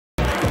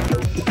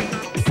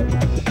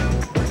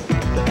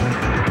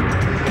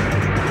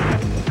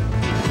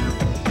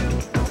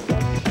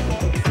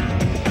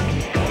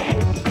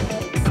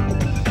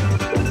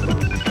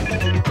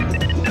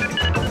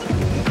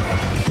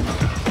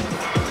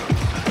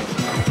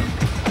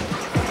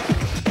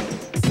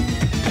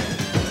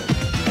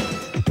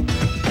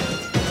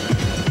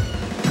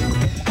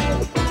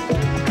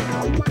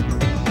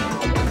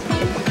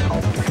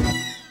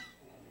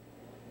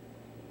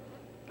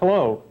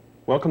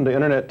Welcome to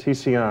Internet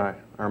TCI,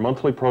 our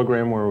monthly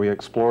program where we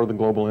explore the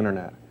global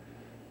Internet.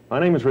 My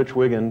name is Rich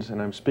Wiggins,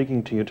 and I'm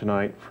speaking to you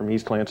tonight from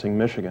East Lansing,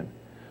 Michigan.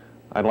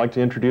 I'd like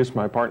to introduce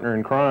my partner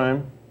in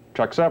crime,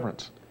 Chuck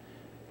Severance.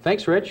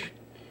 Thanks, Rich.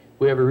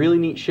 We have a really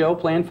neat show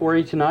planned for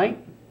you tonight.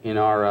 In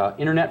our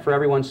Internet for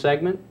Everyone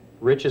segment,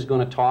 Rich is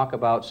going to talk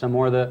about some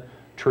more of the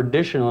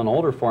traditional and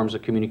older forms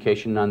of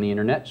communication on the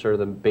Internet, sort of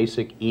the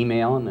basic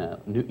email and the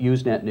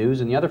usenet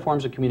news and the other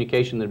forms of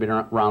communication that have been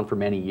around for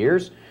many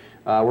years.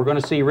 We're going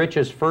to see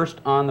Rich's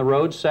first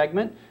on-the-road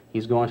segment.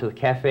 He's going to the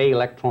Cafe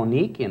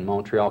Electronique in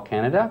Montreal,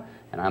 Canada,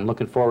 and I'm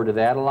looking forward to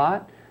that a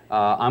lot.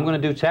 I'm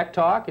going to do Tech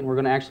Talk, and we're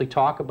going to actually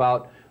talk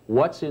about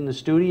what's in the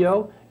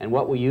studio and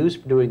what we use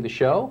for doing the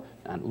show.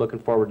 I'm looking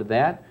forward to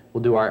that.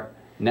 We'll do our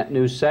Net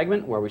News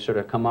segment, where we sort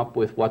of come up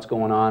with what's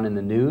going on in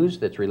the news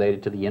that's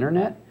related to the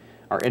Internet.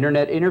 Our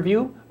Internet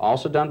interview,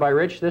 also done by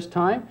Rich this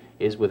time,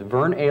 is with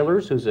Vern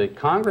Ehlers, who's a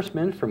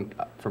congressman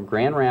from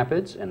Grand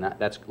Rapids, and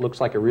that looks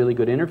like a really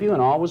good interview.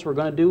 And always we're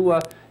going to do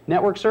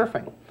network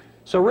surfing.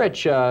 So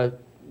Rich,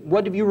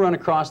 what have you run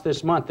across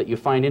this month that you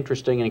find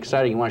interesting and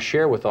exciting you want to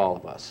share with all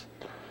of us?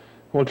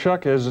 Well,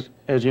 Chuck, as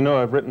you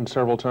know, I've written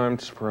several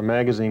times for a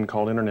magazine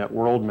called Internet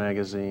World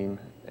Magazine,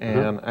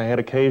 and I had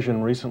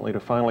occasion recently to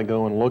finally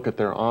go and look at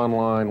their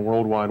online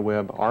World Wide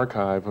Web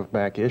archive of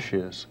back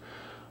issues.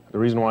 The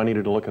reason why I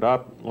needed to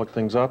look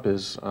things up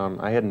is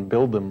I hadn't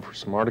billed them for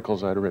some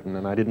articles I'd written,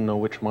 and I didn't know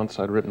which months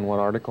I'd written what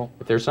article.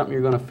 If there's something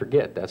you're going to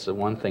forget, that's the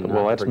one thing.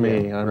 Well, that's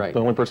me. I'm right. The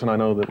only person I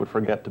know that would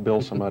forget to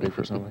bill somebody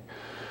for something.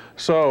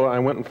 So I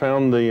went and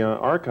found the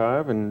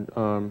archive, and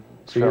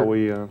shall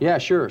we? Yeah,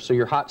 sure. So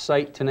your hot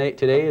site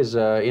today is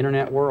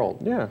Internet World.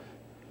 Yeah.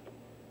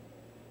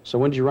 So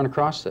when did you run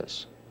across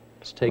this?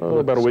 Let's take a look.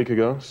 About a week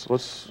ago. So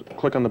let's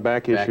click on the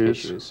back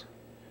issues.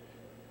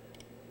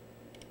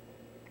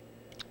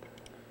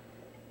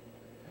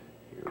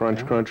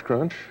 Crunch, crunch,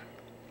 crunch.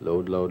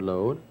 Load, load,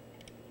 load.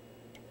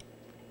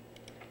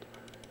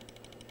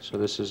 So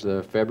this is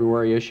the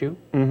February issue?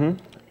 Mm-hmm.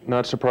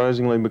 Not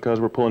surprisingly, because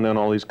we're pulling down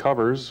all these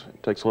covers,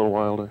 it takes a little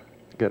while to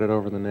get it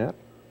over the net.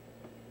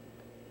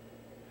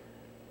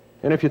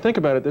 And if you think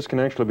about it, this can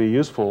actually be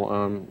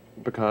useful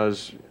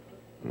because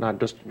not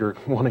just you're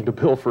wanting to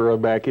bill for a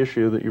back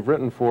issue that you've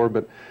written for,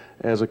 but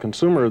as a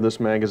consumer of this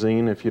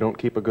magazine, if you don't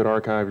keep a good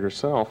archive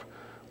yourself,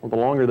 well, the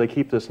longer they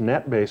keep this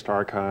net-based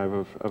archive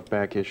of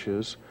back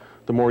issues,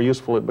 the more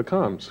useful it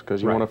becomes,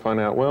 because you want to find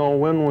out, well,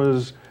 when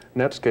was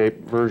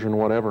Netscape version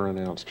whatever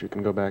announced? You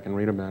can go back and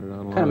read about it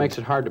online. Kind of makes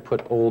it hard to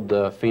put old,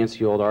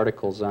 fancy old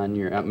articles on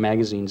your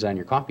magazines on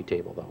your coffee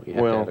table, though. You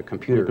have to have a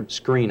computer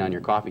screen on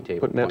your coffee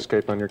table. Put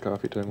Netscape on your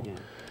coffee table. Yeah.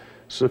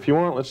 So if you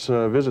want, let's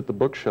visit the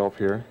bookshelf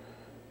here.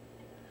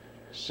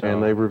 So,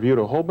 and they've reviewed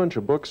a whole bunch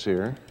of books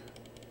here.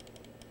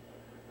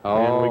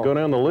 Oh. And we go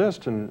down the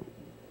list and...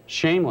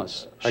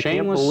 Shameless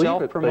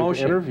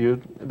self-promotion. They've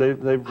reviewed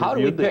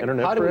the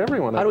Internet for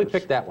Everyone. How do we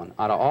pick that one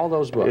out of all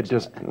those books? It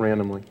just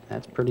randomly.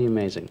 That's pretty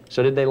amazing.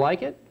 So did they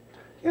like it?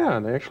 Yeah,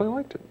 they actually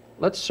liked it.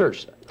 Let's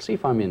search that. See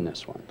if I'm in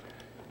this one.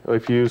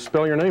 If you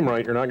spell your name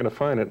right, you're not going to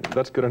find it.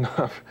 That's good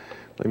enough.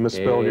 They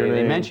misspelled your name.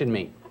 They mentioned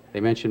me. They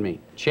mentioned me.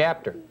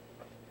 Chapter.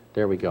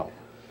 There we go.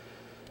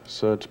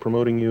 So it's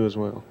promoting you as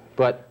well.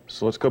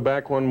 So let's go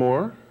back one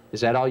more.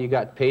 Is that all you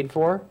got paid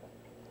for?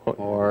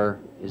 Or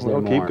is there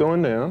more? Keep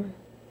going down.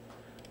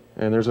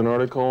 And there's an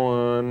article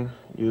on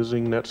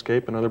using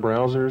Netscape and other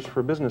browsers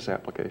for business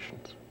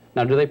applications.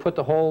 Now, do they put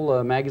the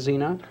whole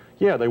magazine on?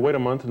 Yeah, they wait a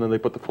month and then they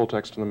put the full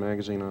text of the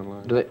magazine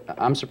online.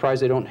 I'm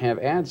surprised they don't have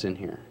ads in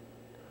here.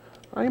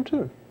 I am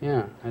too.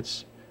 Yeah,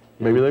 that's...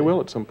 Maybe they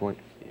will at some point.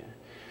 Yeah.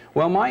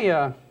 Well,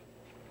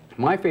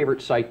 my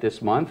favorite site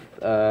this month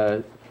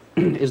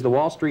is the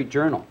Wall Street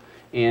Journal.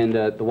 And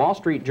the Wall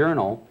Street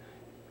Journal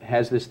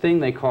has this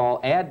thing they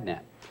call AdNet.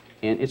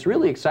 And it's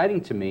really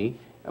exciting to me.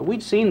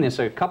 We'd seen this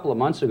a couple of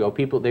months ago.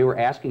 They were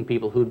asking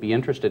people who'd be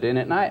interested in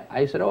it, and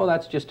I said, oh,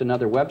 that's just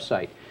another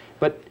website.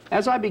 But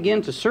as I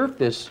began to surf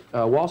this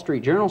Wall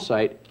Street Journal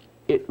site,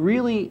 it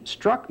really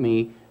struck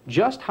me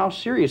just how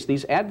serious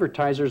these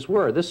advertisers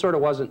were. This sort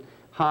of wasn't,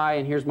 hi,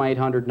 and here's my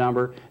 800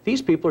 number.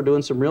 These people are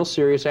doing some real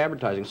serious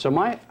advertising. So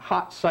my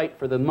hot site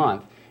for the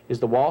month is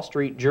the Wall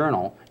Street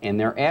Journal and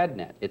their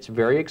AdNet. It's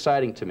very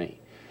exciting to me.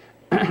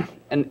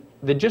 And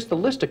just the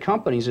list of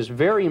companies is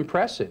very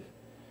impressive.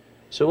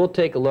 So we'll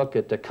take a look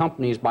at the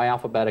companies by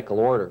alphabetical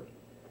order,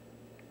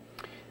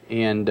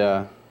 and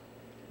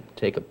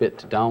take a bit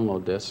to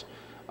download this.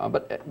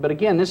 But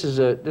again, this is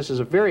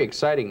a very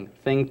exciting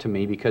thing to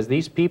me, because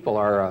these people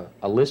are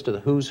a list of the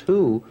who's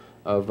who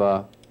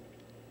of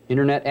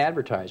Internet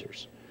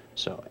advertisers.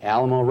 So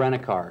Alamo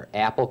Rent-A-Car,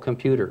 Apple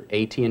Computer,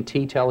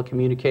 AT&T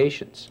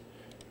Telecommunications.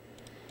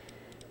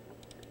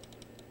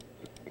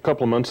 A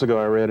couple of months ago,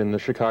 I read in the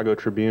Chicago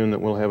Tribune that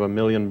we'll have 1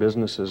 million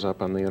businesses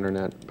up on the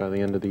Internet by the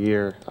end of the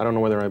year. I don't know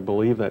whether I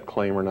believe that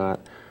claim or not,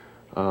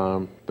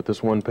 but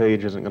this one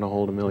page isn't going to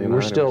hold 1 million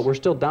items. We're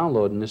still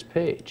downloading this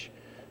page.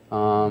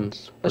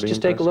 Let's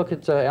just take a look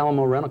at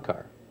Alamo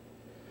Rent-A-Car.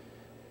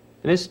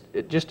 And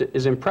it just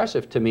is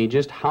impressive to me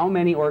just how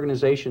many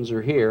organizations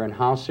are here and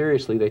how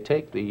seriously they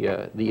take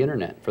the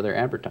internet for their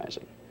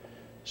advertising.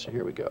 So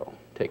here we go.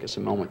 Take us a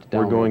moment to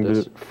download this. We're going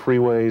to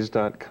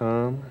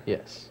freeways.com.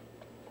 Yes.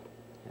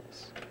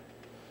 Yes.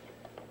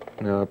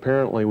 Now,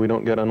 apparently we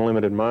don't get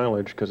unlimited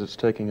mileage because it's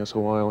taking us a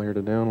while here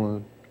to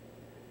download.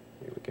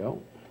 Here we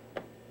go.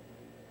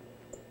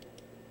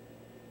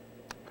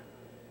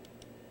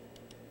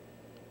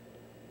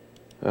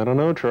 I don't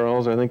know,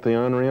 Charles. I think the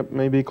on-ramp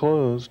may be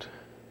closed.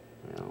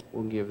 Well,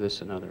 we'll give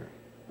this another.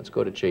 Let's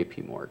go to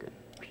J.P. Morgan.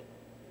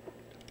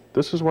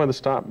 This is why the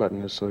stop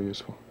button is so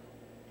useful.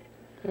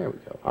 There we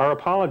go. Our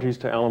apologies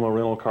to Alamo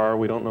Rental Car.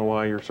 We don't know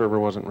why your server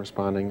wasn't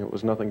responding. It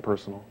was nothing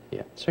personal.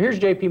 Yeah. So here's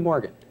J.P.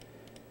 Morgan.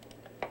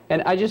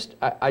 And I just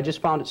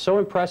found it so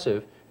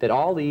impressive that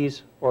all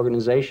these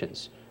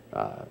organizations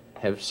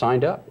have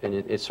signed up. And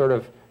it's sort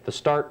of the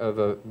start of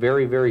a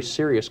very, very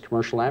serious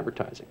commercial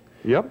advertising.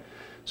 Yep.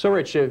 So,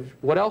 Rich,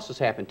 what else has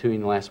happened to you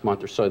in the last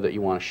month or so that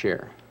you want to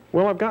share?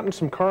 Well, I've gotten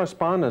some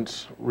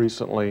correspondence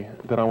recently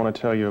that I want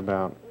to tell you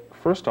about.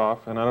 First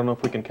off, and I don't know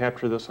if we can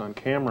capture this on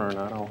camera or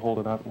not, I'll hold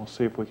it up and we'll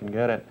see if we can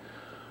get it.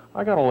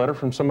 I got a letter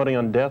from somebody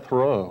on death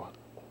row.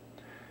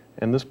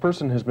 And this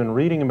person has been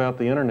reading about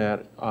the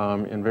internet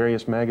in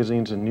various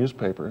magazines and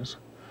newspapers.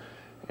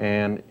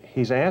 And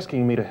he's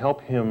asking me to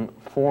help him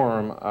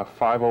form a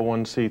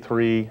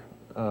 501c3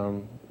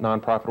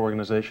 nonprofit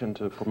organization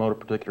to promote a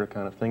particular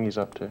kind of thing he's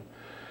up to.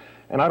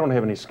 And I don't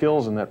have any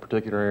skills in that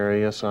particular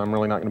area, so I'm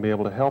really not going to be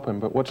able to help him.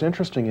 But what's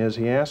interesting is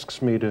he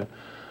asks me to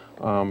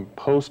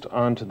post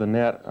onto the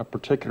net a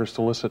particular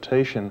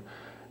solicitation,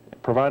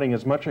 providing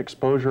as much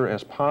exposure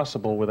as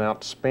possible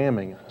without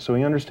spamming. So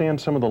he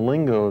understands some of the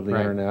lingo of the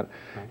internet.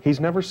 Right.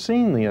 He's never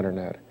seen the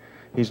internet.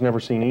 He's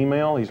never seen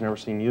email, he's never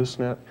seen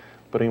usenet,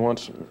 but he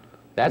wants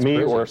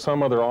me or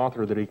some other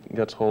author that he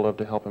gets hold of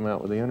to help him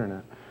out with the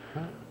internet.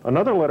 Right.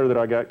 Another letter that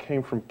I got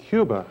came from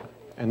Cuba,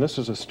 and this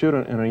is a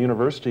student in a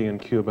university in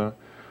Cuba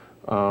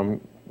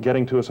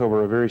getting to us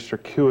over a very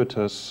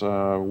circuitous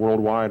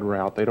worldwide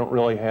route. They don't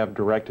really have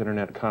direct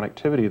internet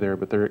connectivity there,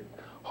 but they're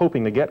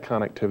hoping to get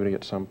connectivity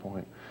at some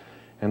point.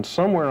 And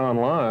somewhere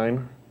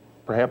online,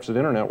 perhaps at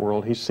Internet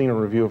World, he's seen a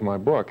review of my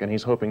book, and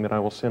he's hoping that I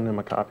will send him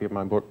a copy of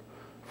my book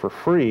for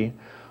free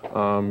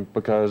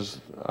because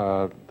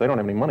they don't have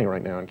any money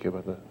right now in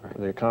Cuba.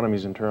 The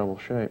economy's in terrible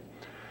shape.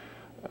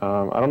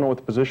 I don't know what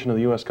the position of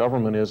the U.S.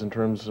 government is in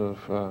terms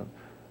of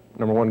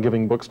number one,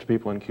 giving books to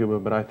people in Cuba,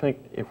 but I think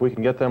if we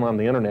can get them on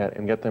the internet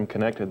and get them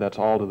connected, that's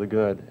all to the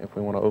good if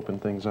we want to open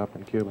things up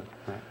in Cuba.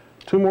 Right.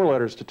 Two more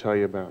letters to tell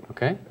you about.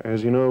 Okay.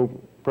 As you know,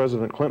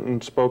 President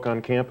Clinton spoke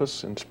on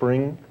campus in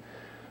spring.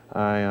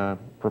 I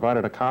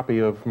provided a copy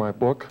of my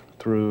book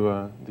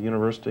through the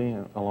university,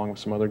 along with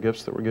some other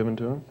gifts that were given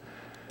to him.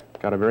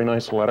 Got a very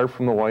nice letter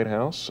from the White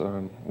House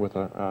with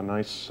a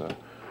nice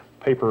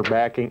paper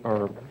backing,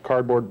 or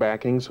cardboard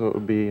backing, so it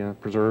would be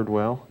preserved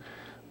well.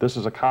 This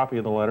is a copy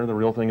of the letter. The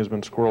real thing has been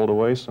squirreled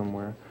away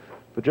somewhere.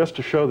 But just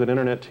to show that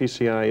Internet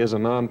TCI is a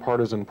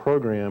nonpartisan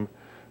program,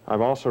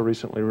 I've also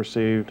recently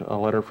received a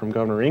letter from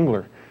Governor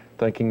Engler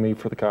thanking me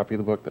for the copy of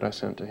the book that I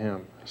sent to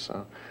him.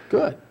 So,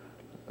 good.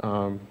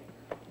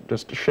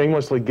 Just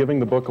shamelessly giving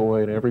the book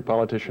away to every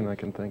politician I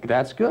can think of.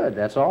 That's good.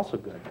 That's also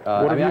good.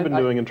 What have you been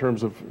doing in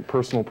terms of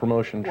personal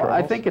promotion, Charles?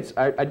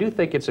 Well, I do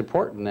think it's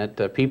important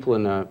that people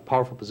in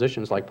powerful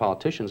positions like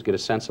politicians get a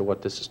sense of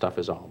what this stuff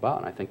is all about,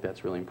 and I think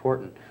that's really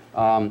important.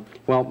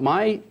 Well,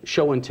 my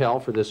show and tell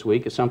for this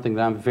week is something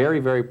that I'm very,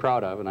 very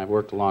proud of, and I've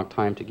worked a long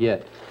time to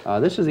get.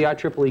 This is the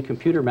IEEE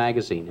Computer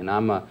Magazine, and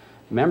I'm a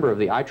member of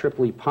the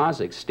IEEE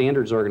POSIX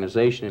standards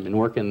organization.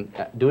 I've been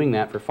doing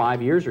that for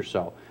 5 years or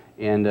so.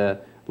 And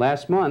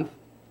last month,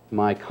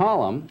 my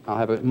column, I'll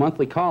have a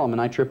monthly column in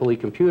IEEE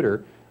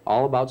Computer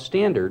all about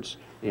standards,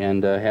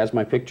 and has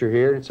my picture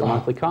here, and it's a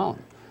monthly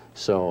column.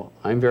 So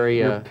I'm very...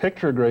 Your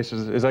picture, Grace,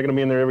 is that going to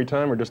be in there every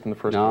time or just in the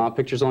first one? No,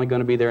 picture's only going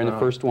to be there in the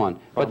first one.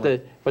 But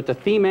the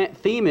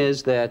theme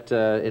is that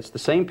it's the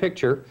same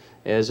picture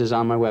as is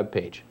on my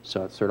webpage.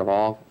 So it's sort of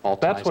all ties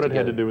That's what together. it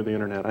had to do with the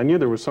internet. I knew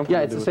there was something Yeah,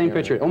 to it's do the with same the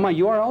picture. internet. Oh, my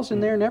URL's in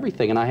there and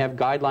everything, and I have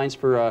guidelines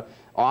for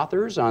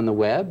authors on the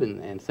web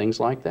and things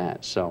like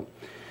that. So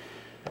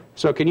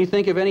can you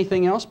think of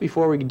anything else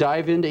before we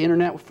dive into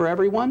Internet for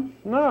Everyone?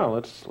 No,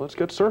 let's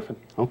get surfing.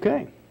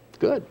 Okay,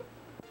 good.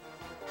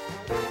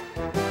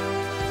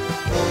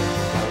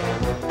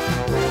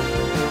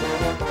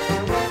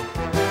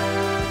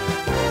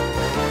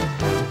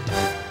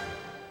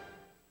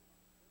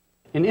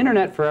 In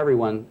Internet for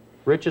Everyone,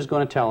 Rich is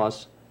going to tell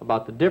us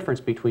about the difference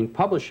between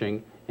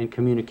publishing and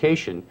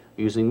communication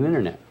using the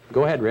Internet.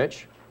 Go ahead,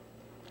 Rich.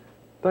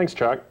 Thanks,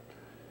 Chuck.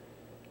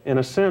 In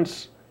a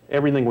sense,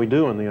 everything we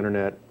do on the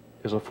internet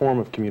is a form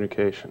of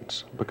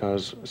communications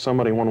because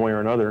somebody, one way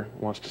or another,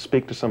 wants to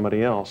speak to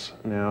somebody else.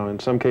 Now, in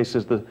some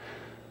cases, the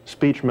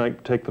speech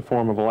might take the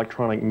form of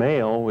electronic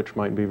mail, which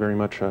might be very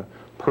much a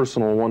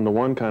personal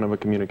one-to-one kind of a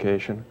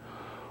communication.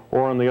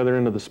 Or on the other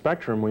end of the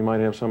spectrum, we might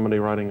have somebody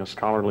writing a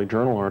scholarly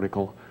journal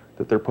article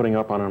that they're putting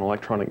up on an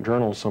electronic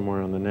journal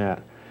somewhere on the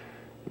net.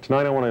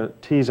 Tonight I want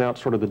to tease out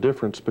sort of the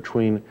difference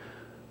between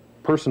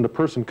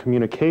person-to-person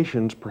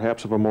communications,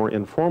 perhaps of a more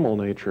informal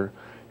nature,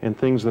 and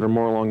things that are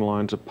more along the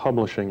lines of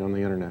publishing on the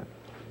internet.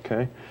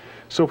 Okay?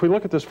 So if we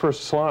look at this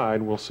first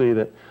slide, we'll see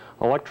that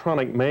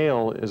electronic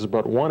mail is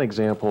but one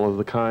example of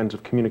the kinds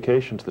of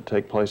communications that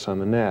take place on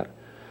the net.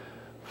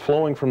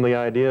 Flowing from the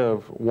idea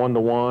of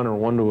one-to-one or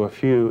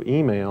one-to-a-few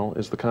email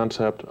is the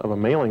concept of a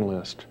mailing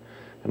list.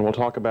 And we'll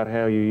talk about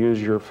how you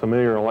use your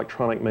familiar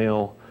electronic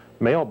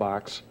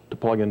mailbox to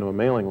plug into a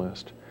mailing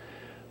list.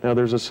 Now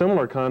there's a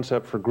similar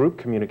concept for group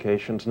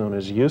communications known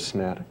as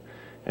usenet,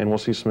 and we'll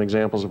see some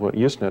examples of what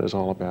usenet is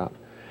all about.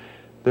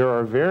 There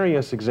are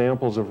various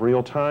examples of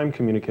real-time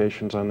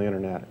communications on the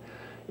internet.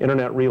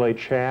 Internet Relay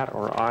Chat,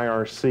 or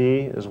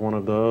IRC, is one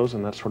of those,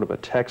 and that's sort of a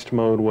text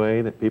mode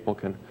way that people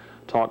can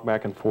talk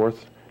back and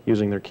forth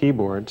using their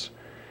keyboards.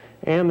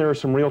 And there are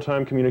some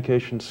real-time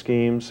communication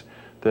schemes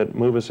that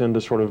move us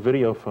into sort of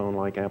video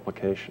phone-like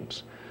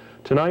applications.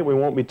 Tonight we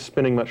won't be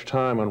spending much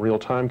time on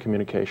real-time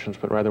communications,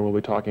 but rather we'll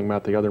be talking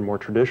about the other more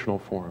traditional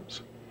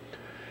forms.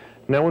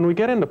 Now when we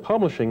get into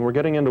publishing, we're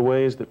getting into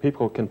ways that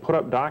people can put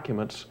up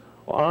documents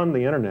on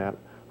the internet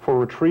for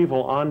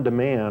retrieval on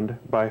demand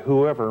by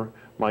whoever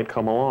might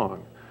come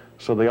along.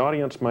 So the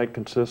audience might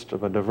consist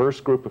of a diverse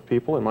group of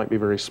people. It might be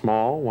very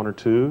small, 1 or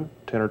 2,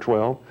 10 or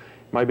 12.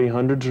 It might be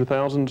hundreds or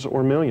thousands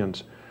or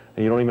millions,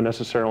 and you don't even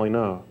necessarily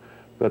know.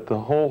 But the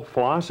whole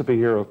philosophy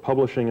here of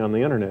publishing on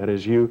the internet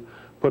is you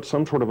put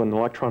some sort of an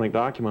electronic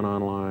document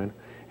online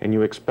and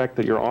you expect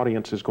that your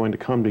audience is going to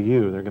come to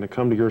you. They're going to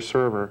come to your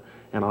server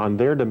and on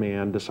their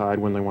demand decide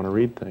when they want to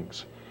read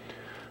things.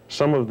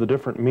 Some of the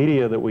different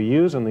media that we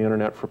use on the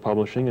internet for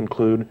publishing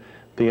include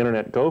the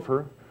Internet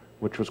Gopher,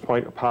 which was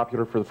quite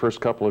popular for the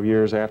first couple of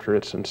years after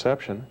its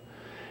inception,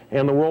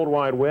 and the World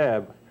Wide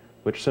Web,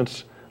 which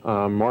since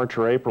March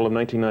or April of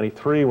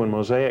 1993, when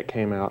Mosaic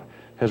came out,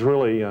 has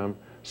really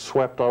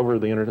swept over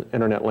the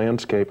internet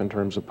landscape in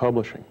terms of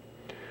publishing.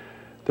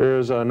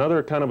 There's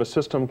another kind of a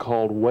system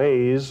called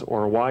WAIS,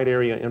 or Wide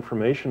Area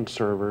Information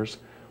Servers,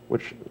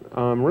 which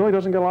really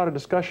doesn't get a lot of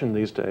discussion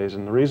these days,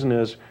 and the reason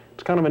is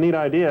it's kind of a neat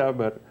idea,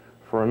 but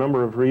for a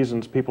number of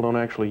reasons people don't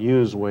actually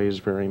use WAIS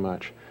very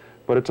much.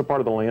 But it's a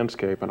part of the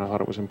landscape, and I thought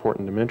it was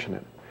important to mention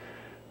it.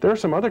 There are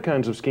some other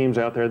kinds of schemes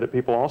out there that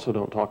people also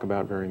don't talk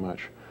about very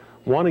much.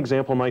 One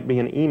example might be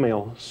an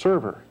email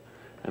server,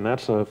 and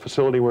that's a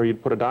facility where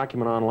you'd put a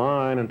document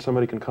online and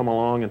somebody can come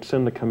along and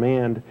send a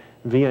command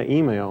via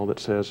email that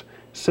says,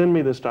 send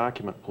me this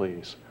document,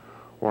 please.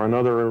 Or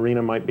another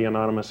arena might be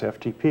anonymous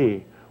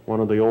FTP, one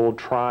of the old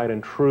tried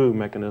and true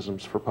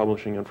mechanisms for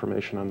publishing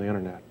information on the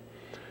internet.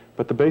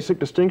 But the basic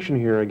distinction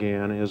here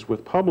again is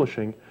with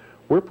publishing,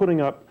 we're putting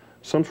up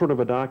some sort of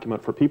a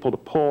document for people to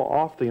pull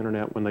off the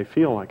internet when they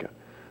feel like it.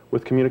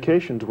 With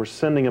communications, we're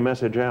sending a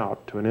message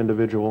out to an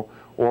individual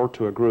or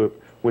to a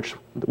group, which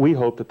we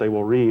hope that they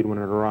will read when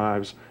it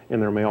arrives in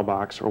their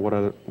mailbox or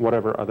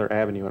whatever other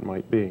avenue it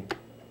might be.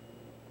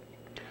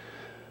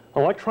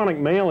 Electronic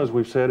mail, as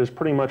we've said, is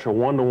pretty much a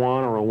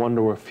one-to-one or a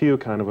one-to-a-few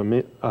kind of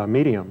a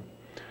medium.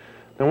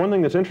 Now, one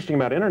thing that's interesting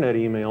about internet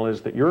email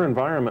is that your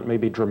environment may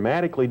be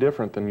dramatically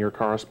different than your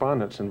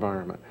correspondence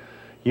environment.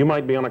 You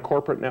might be on a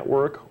corporate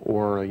network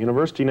or a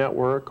university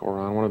network or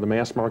on one of the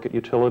mass market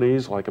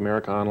utilities like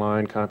America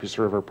Online,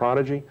 CompuServe, or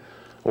Prodigy,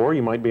 or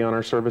you might be on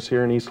our service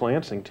here in East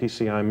Lansing,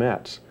 TCI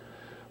METS.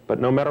 But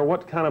no matter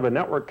what kind of a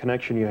network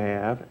connection you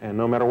have and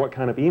no matter what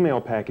kind of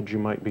email package you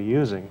might be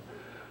using,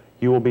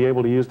 you will be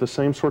able to use the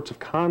same sorts of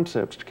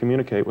concepts to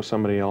communicate with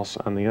somebody else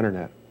on the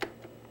internet.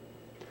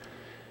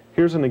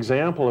 Here's an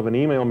example of an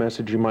email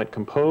message you might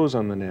compose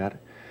on the net,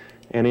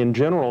 and in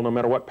general, no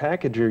matter what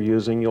package you're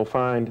using, you'll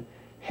find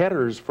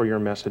headers for your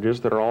messages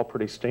that are all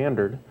pretty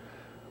standard.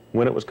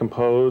 When it was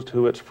composed,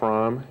 who it's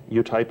from,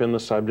 you type in the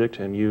subject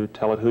and you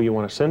tell it who you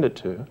want to send it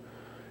to,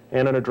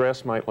 and an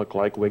address might look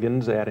like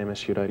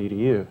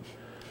wiggins@msu.edu.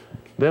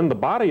 Then the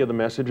body of the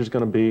message is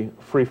going to be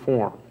free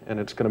form, and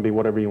it's going to be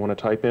whatever you want to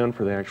type in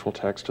for the actual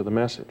text of the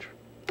message.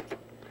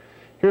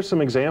 Here's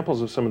some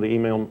examples of some of the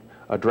email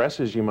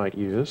addresses you might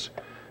use,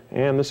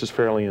 and this is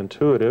fairly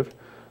intuitive.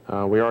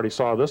 We already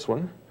saw this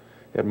one.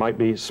 It might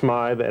be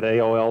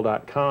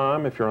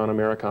smythe@aol.com if you're on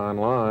America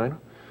Online,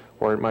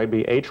 or it might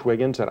be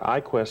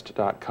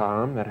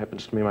hwiggins@iquest.com. That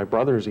happens to be my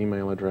brother's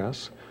email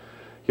address.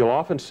 You'll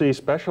often see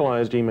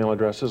specialized email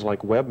addresses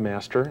like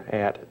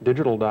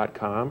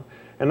webmaster@digital.com,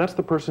 and that's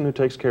the person who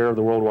takes care of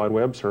the World Wide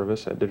Web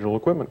service at Digital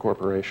Equipment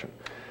Corporation.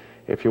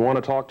 If you want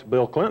to talk to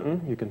Bill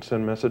Clinton, you can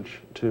send a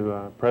message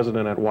to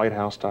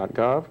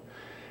president@whitehouse.gov,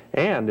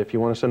 and if you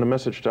want to send a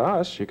message to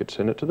us, you could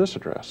send it to this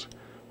address,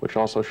 which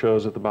also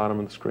shows at the bottom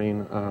of the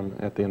screen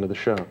at the end of the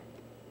show.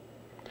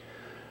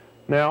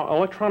 Now,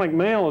 electronic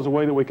mail is a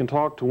way that we can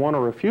talk to one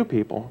or a few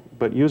people,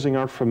 but using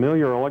our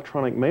familiar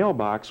electronic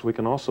mailbox, we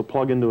can also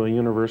plug into a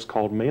universe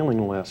called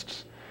mailing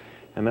lists.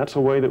 And that's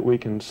a way that we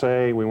can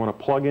say we want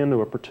to plug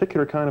into a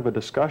particular kind of a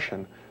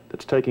discussion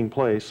that's taking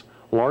place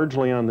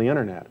largely on the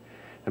internet.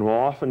 And we'll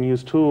often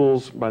use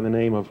tools by the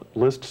name of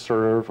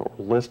listserv or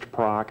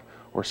listproc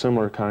or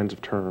similar kinds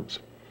of terms.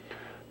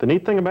 The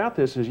neat thing about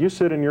this is you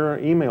sit in your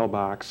email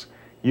box,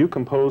 you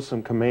compose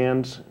some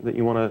commands that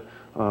you want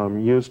to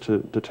use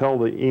to tell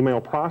the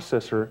email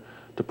processor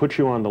to put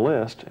you on the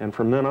list, and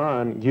from then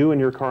on, you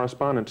and your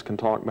correspondents can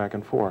talk back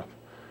and forth.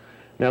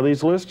 Now,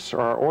 these lists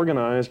are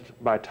organized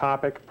by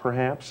topic,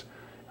 perhaps.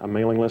 A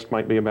mailing list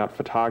might be about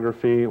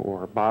photography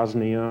or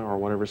Bosnia or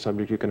whatever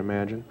subject you can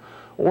imagine.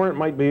 Or it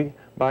might be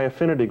by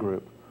affinity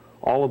group,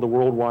 all of the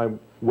worldwide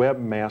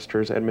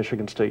webmasters at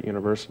Michigan State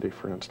University,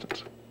 for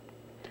instance.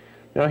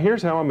 Now,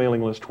 here's how a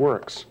mailing list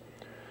works.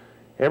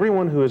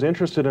 Everyone who is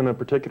interested in a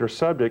particular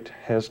subject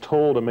has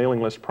told a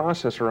mailing list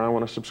processor, I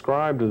want to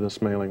subscribe to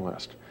this mailing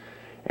list.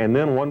 And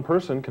then one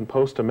person can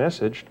post a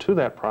message to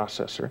that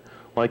processor,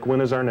 like, when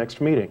is our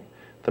next meeting?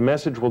 The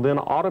message will then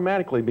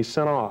automatically be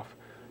sent off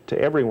to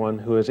everyone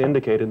who has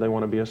indicated they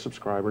want to be a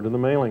subscriber to the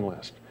mailing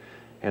list.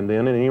 And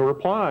then any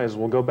replies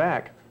will go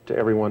back to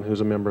everyone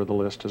who's a member of the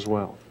list as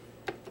well.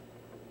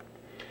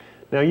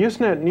 Now,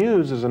 Usenet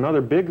News is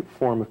another big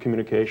form of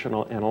communication,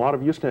 and a lot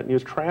of Usenet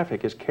News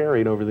traffic is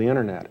carried over the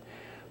internet.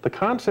 The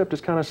concept is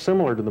kind of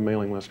similar to the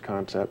mailing list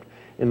concept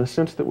in the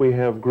sense that we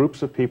have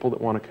groups of people that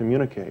want to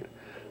communicate,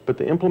 but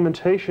the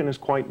implementation is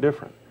quite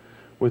different.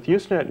 With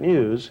Usenet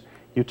News,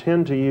 you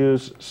tend to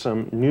use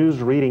some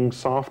news reading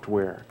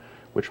software,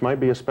 which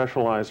might be a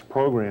specialized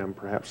program,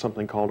 perhaps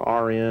something called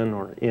RN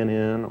or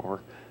NN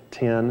or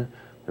TEN.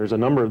 There's a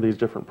number of these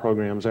different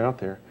programs out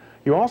there.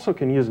 You also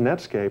can use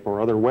Netscape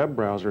or other web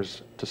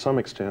browsers to some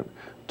extent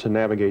to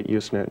navigate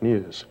Usenet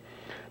News.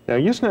 Now,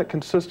 Usenet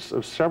consists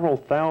of several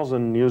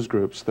thousand news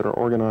groups that are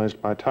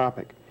organized by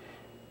topic.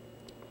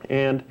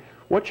 And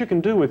what you can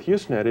do with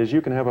Usenet is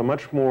you can have a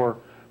much more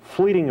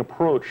fleeting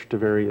approach to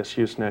various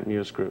Usenet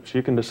news groups.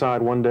 You can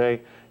decide one day,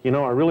 you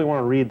know, I really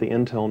want to read the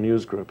Intel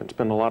news group and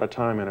spend a lot of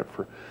time in it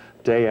for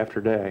day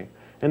after day.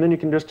 And then you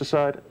can just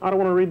decide, I don't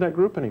want to read that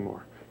group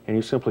anymore. And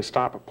you simply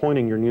stop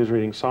pointing your news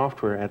reading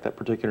software at that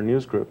particular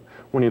news group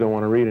when you don't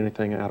want to read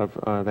anything out of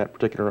that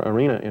particular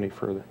arena any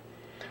further.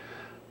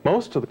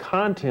 Most of the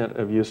content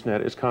of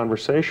Usenet is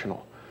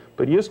conversational,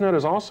 but Usenet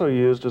is also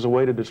used as a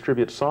way to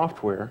distribute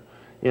software,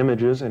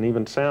 images, and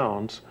even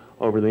sounds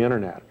over the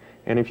internet.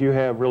 And if you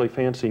have really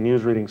fancy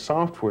news reading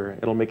software,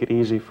 it'll make it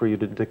easy for you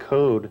to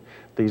decode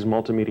these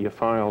multimedia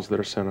files that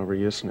are sent over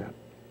Usenet.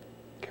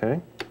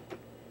 Okay?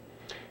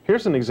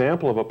 Here's an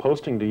example of a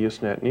posting to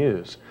Usenet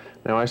News.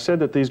 Now, I said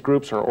that these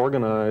groups are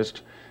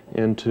organized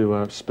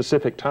into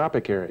specific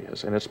topic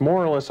areas, and it's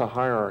more or less a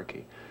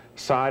hierarchy.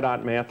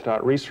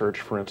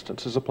 Sci.math.research, for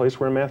instance, is a place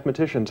where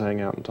mathematicians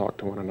hang out and talk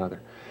to one another.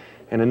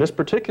 And in this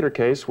particular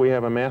case, we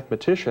have a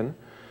mathematician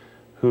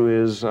who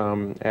is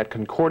at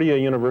Concordia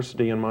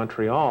University in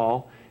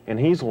Montreal, and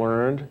he's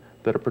learned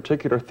that a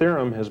particular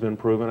theorem has been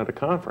proven at a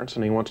conference,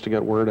 and he wants to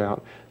get word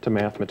out to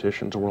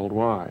mathematicians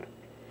worldwide.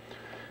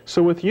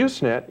 So with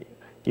Usenet,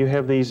 you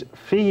have these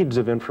feeds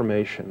of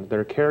information that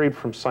are carried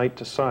from site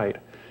to site,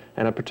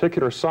 and a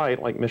particular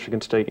site like Michigan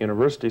State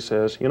University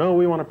says, you know,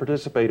 we want to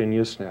participate in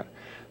Usenet.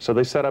 So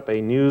they set up a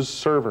news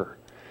server,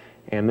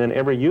 and then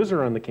every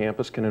user on the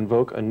campus can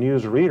invoke a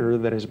news reader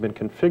that has been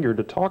configured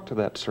to talk to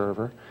that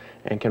server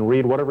and can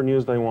read whatever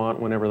news they want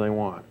whenever they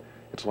want.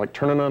 It's like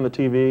turning on the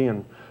TV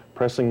and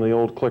pressing the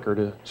old clicker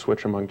to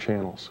switch among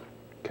channels.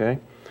 Okay?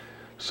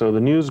 So the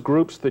news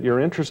groups that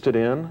you're interested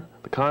in,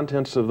 the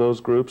contents of those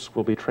groups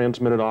will be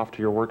transmitted off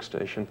to your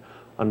workstation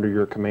under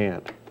your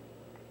command.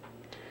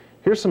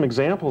 Here's some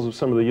examples of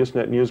some of the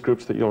Usenet news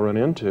groups that you'll run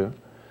into.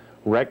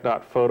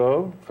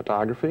 rec.photo,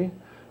 photography,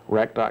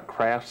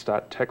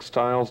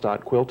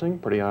 rec.crafts.textiles.quilting,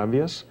 pretty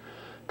obvious.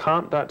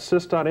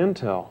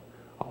 comp.sys.intel.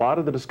 A lot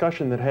of the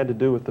discussion that had to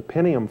do with the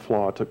Pentium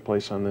flaw took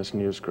place on this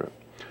news group.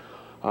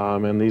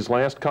 And these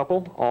last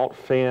couple,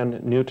 alt-fan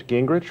Newt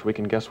Gingrich, we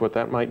can guess what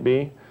that might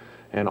be,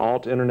 and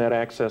alt-internet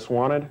access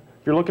wanted.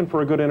 You're looking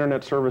for a good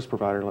internet service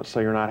provider. Let's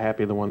say you're not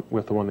happy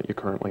with the one that you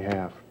currently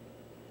have.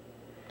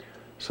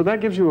 So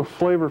that gives you a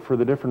flavor for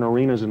the different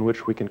arenas in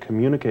which we can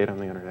communicate on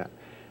the internet.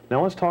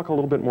 Now let's talk a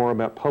little bit more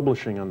about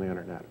publishing on the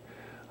internet.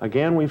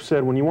 Again, we've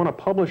said when you want to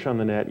publish on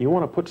the net, you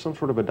want to put some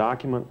sort of a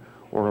document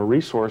or a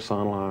resource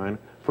online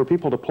for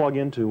people to plug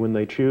into when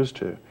they choose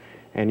to.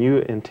 And you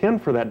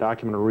intend for that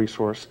document or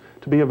resource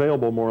to be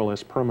available more or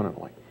less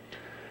permanently.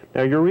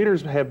 Now, your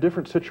readers have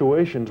different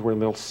situations where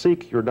they'll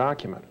seek your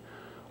document.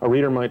 A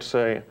reader might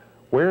say,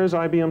 where is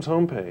IBM's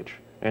homepage?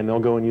 And they'll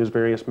go and use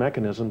various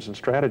mechanisms and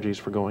strategies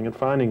for going and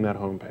finding that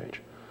homepage.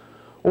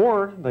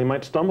 Or they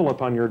might stumble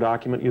upon your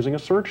document using a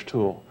search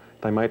tool.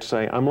 They might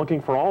say, I'm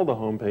looking for all the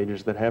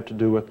homepages that have to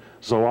do with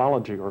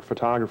zoology or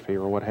photography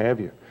or what have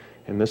you.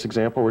 In this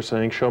example, we're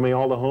saying, show me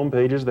all the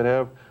homepages that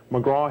have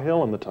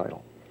McGraw-Hill in the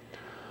title.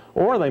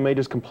 Or they may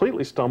just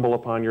completely stumble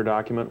upon your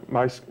document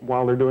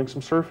while they're doing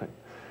some surfing.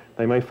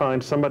 They may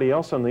find somebody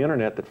else on the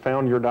internet that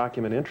found your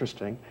document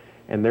interesting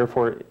and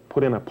therefore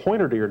put in a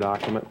pointer to your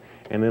document,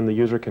 and then the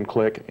user can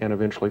click and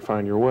eventually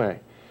find your way.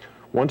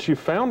 Once you've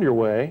found your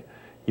way,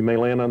 you may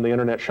land on the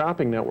Internet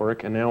Shopping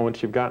Network, and now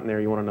once you've gotten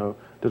there, you want to know,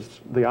 does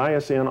the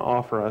ISN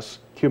offer us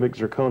cubic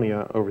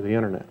zirconia over the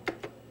internet?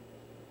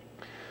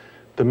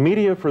 The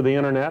media for the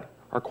internet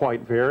are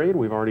quite varied.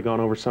 We've already gone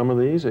over some of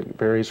these. It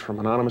varies from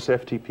anonymous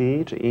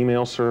FTP to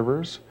email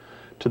servers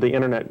to the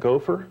Internet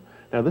Gopher.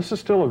 Now, this is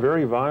still a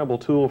very viable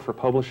tool for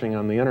publishing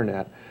on the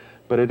Internet,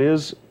 but it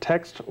is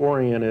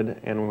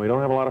text-oriented, and we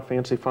don't have a lot of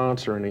fancy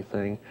fonts or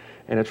anything,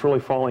 and it's really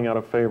falling out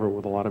of favor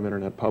with a lot of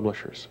Internet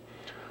publishers.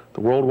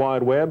 The World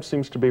Wide Web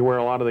seems to be where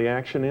a lot of the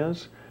action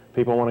is.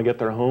 People want to get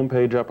their home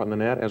page up on the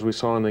net, as we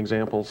saw in the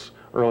examples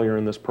earlier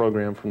in this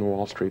program from the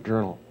Wall Street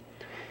Journal.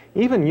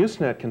 Even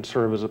Usenet can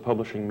serve as a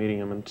publishing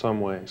medium in some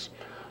ways.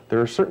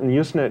 There are certain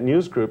Usenet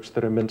news groups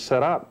that have been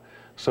set up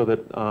so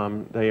that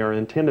they are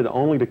intended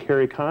only to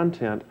carry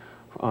content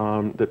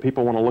that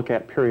people want to look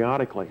at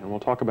periodically, and we'll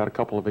talk about a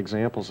couple of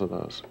examples of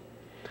those.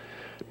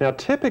 Now,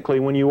 typically,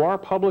 when you are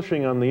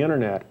publishing on the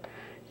Internet,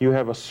 you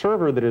have a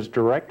server that is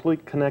directly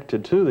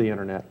connected to the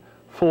Internet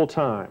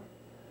full-time.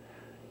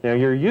 Now,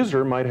 your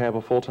user might have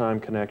a full-time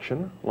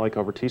connection, like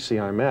over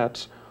TCI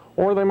METs,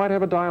 or they might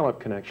have a dial-up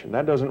connection.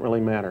 That doesn't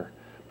really matter.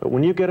 But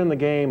when you get in the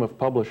game of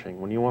publishing,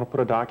 when you want to put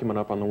a document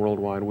up on the World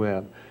Wide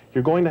Web,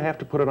 you're going to have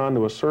to put it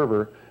onto a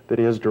server that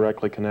is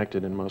directly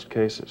connected in most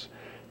cases.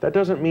 That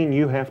doesn't mean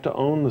you have to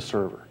own the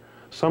server.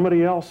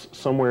 Somebody else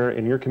somewhere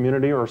in your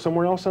community or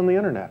somewhere else on the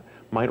Internet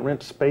might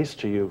rent space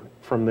to you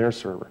from their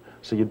server.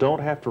 So you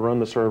don't have to run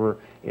the server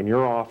in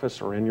your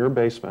office or in your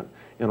basement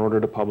in order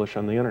to publish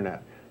on the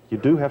Internet. You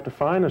do have to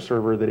find a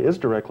server that is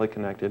directly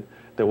connected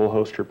that will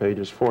host your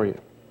pages for you.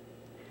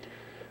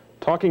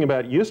 Talking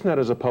about Usenet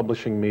as a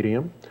publishing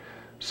medium,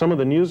 some of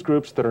the news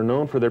groups that are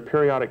known for their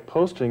periodic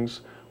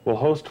postings will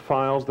host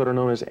files that are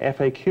known as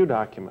FAQ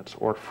documents,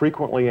 or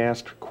frequently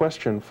asked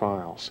question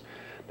files.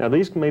 Now,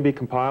 these may be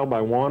compiled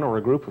by one or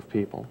a group of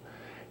people,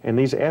 and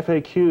these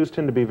FAQs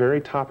tend to be very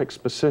topic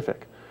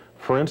specific.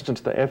 For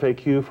instance, the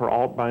FAQ for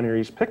alt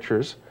binaries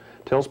pictures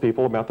tells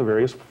people about the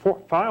various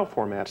file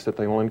formats that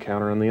they will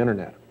encounter on the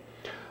Internet.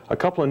 A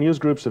couple of news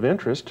groups of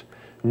interest: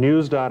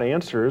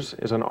 news.answers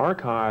is an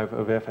archive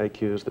of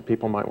FAQs that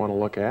people might want to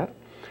look at,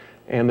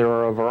 and there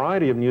are a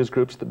variety of news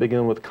groups that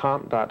begin with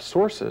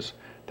comp.sources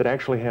that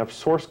actually have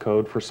source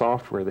code for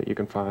software that you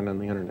can find on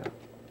the Internet.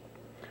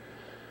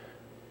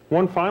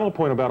 One final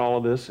point about all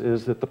of this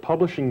is that the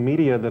publishing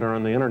media that are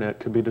on the Internet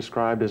could be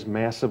described as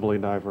massively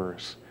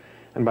diverse.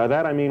 And by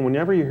that I mean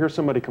whenever you hear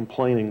somebody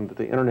complaining that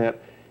the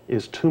Internet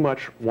is too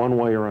much one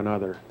way or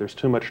another, there's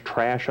too much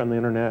trash on the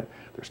Internet,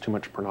 there's too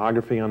much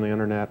pornography on the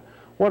Internet,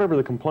 whatever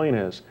the complaint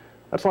is,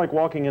 that's like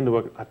walking into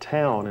a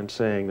town and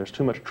saying there's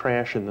too much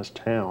trash in this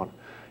town.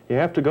 You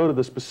have to go to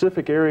the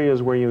specific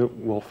areas where you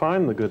will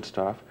find the good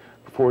stuff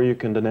before you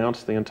can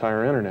denounce the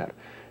entire Internet.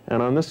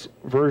 And on this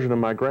version of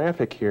my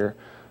graphic here,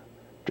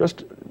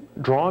 just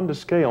drawn to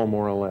scale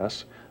more or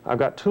less, I've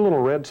got two little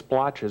red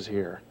splotches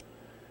here.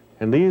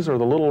 And these are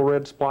the little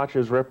red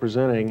splotches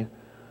representing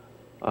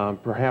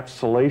perhaps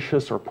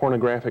salacious or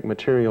pornographic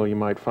material you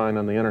might find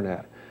on the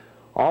Internet.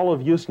 All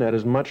of Usenet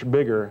is much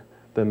bigger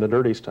than the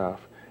dirty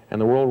stuff, and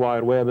the World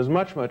Wide Web is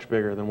much, much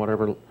bigger than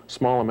whatever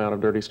small amount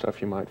of dirty stuff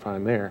you might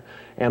find there.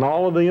 And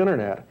all of the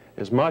Internet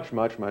is much,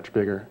 much, much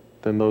bigger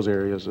than those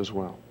areas as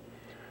well.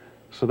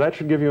 So that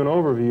should give you an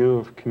overview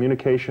of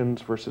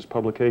communications versus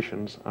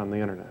publications on the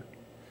Internet.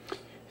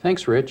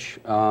 Thanks, Rich.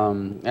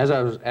 As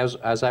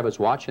I was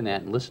watching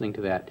that and listening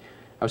to that,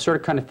 I was sort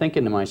of kind of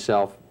thinking to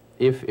myself,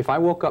 if I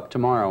woke up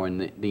tomorrow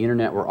and the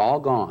Internet were all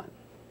gone,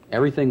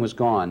 everything was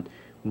gone,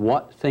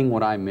 what thing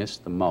would I miss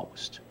the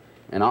most?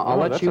 And I'll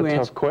let you answer.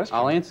 That's a tough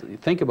question.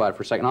 Think about it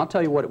for a second. I'll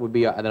tell you what it would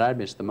be that I'd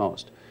miss the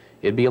most.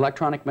 It'd be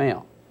electronic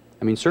mail.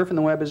 I mean, surfing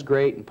the web is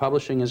great and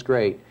publishing is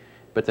great,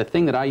 but the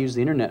thing that I use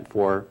the Internet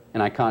for,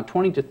 and I count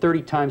 20 to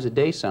 30 times a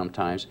day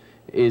sometimes,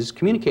 is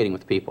communicating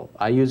with people.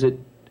 I use it.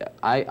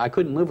 I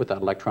couldn't live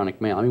without electronic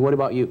mail. I mean, what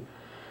about you?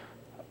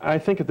 I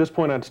think at this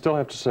point I'd still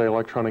have to say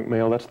electronic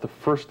mail. That's the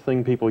first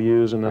thing people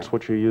use, and that's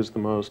what you use the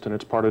most, and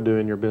it's part of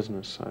doing your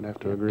business. I'd have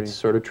to agree. It's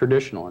sort of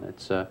traditional, and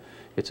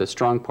it's a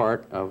strong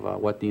part of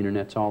what the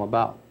Internet's all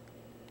about.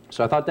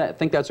 So I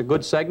think that's a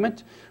good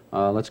segment.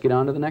 Let's get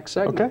on to the next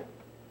segment. Okay.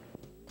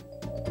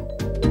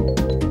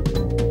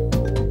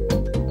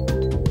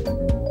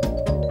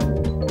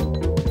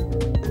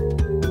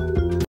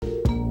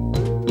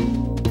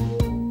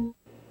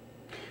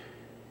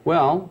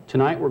 Well,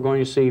 tonight we're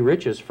going to see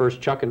Rich's first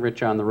Chuck and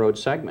Rich on the Road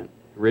segment.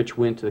 Rich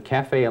went to the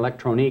Cafe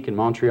Electronique in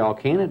Montreal,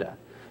 Canada.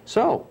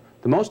 So,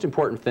 the most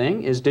important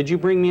thing is, did you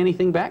bring me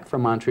anything back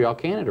from Montreal,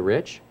 Canada,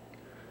 Rich?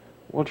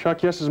 Well,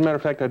 Chuck, yes, as a matter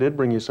of fact, I did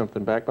bring you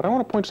something back, but I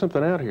want to point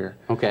something out here.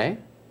 Okay.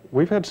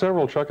 We've had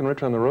several Chuck and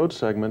Rich on the Road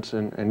segments,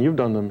 and you've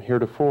done them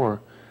heretofore,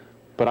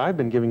 but I've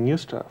been giving you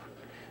stuff.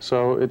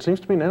 So it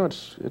seems to me now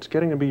it's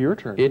getting to be your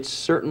turn. It's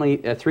certainly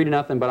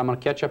 3-0, but I'm going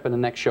to catch up in the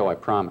next show, I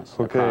promise.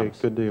 Okay, I promise.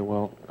 Good deal.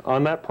 Well,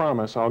 on that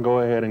promise, I'll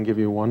go ahead and give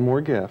you one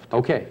more gift.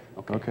 Okay.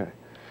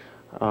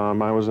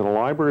 I was at a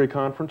library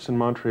conference in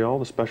Montreal,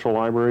 the Special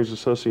Libraries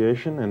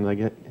Association, and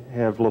they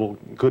have little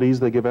goodies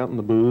they give out in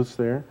the booths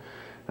there,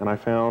 and I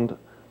found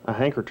a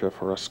handkerchief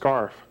or a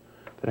scarf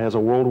that has a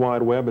World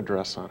Wide Web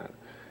address on it.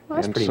 Well,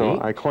 that's pretty neat. And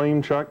so I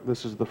claim, Chuck,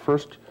 this is the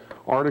first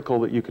article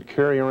that you could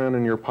carry around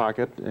in your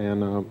pocket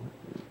and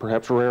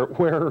perhaps wear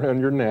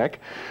around your neck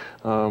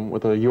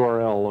with a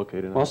URL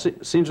located. Well,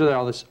 seems with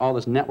all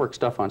this network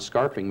stuff on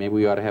scarfing, maybe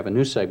we ought to have a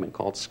new segment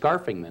called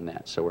 "Scarfing the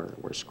Net." So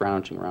we're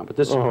scrounging around. But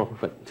this,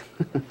 but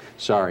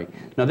sorry.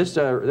 Now this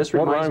reminds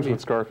what rhymes me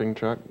with scarfing,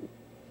 Chuck?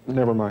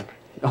 Never mind.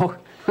 Oh,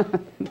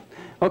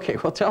 okay.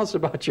 Well, tell us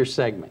about your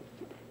segment.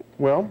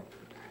 Well,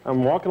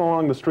 I'm walking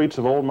along the streets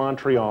of old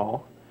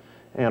Montreal,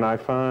 and I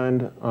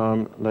find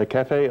the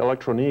Cafe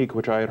Electronique,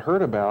 which I had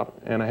heard about,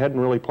 and I hadn't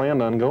really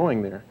planned on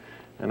going there.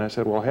 And I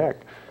said, well, heck,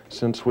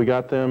 since we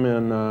got them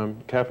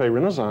in Cafe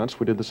Renaissance,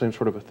 we did the same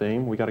sort of a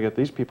theme. We got to get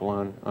these people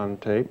on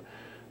tape.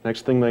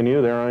 Next thing they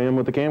knew, there I am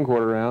with the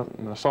camcorder out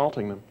and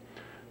assaulting them.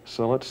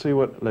 So let's see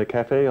what Le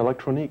Cafe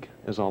Electronique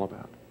is all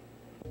about.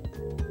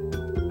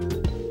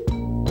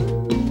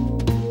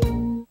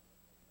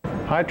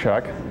 Hi,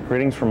 Chuck.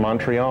 Greetings from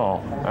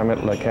Montreal. I'm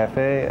at Le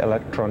Cafe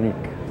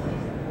Electronique.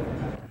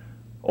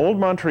 Old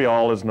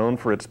Montreal is known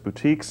for its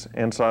boutiques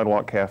and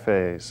sidewalk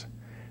cafes.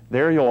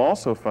 There you'll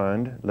also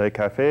find Le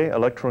Cafe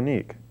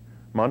Electronique,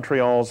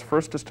 Montreal's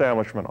first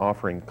establishment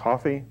offering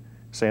coffee,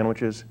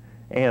 sandwiches,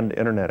 and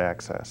internet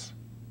access.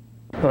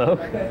 Hello,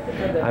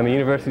 I'm a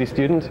university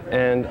student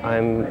and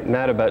I'm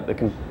mad about the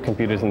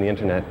computers and the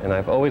internet, and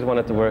I've always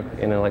wanted to work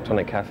in an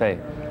electronic cafe.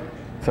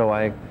 So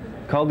I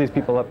called these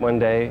people up one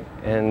day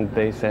and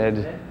they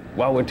said,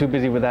 well, we're too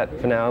busy with that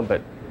for now,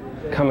 but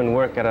come and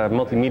work at a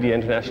multimedia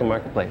international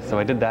marketplace. So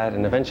I did that,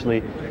 and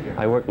eventually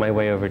I worked my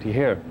way over to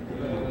here.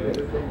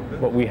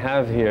 What we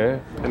have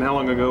here... And how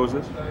long ago was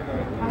this?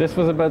 This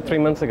was about 3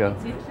 months ago.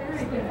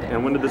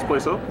 And when did this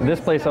place open? This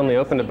place only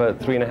opened about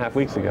 3.5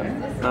 weeks ago.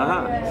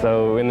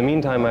 So in the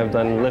meantime, I've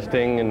done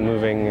lifting and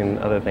moving and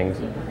other things.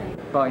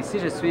 Bon, ici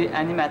je suis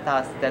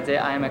animateur, c'est-à-dire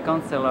I am a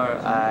counselor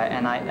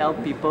and I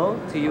help people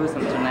to use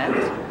internet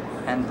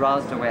and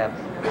browse the web.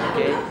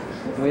 Okay,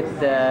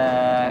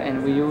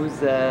 and we use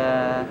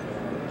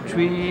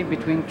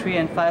between 3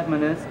 and 5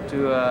 minutes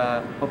to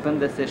open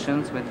the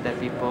sessions with the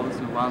people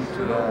who want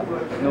to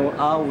know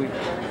how we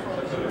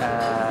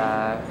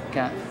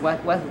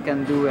what we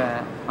can do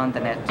on the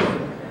net,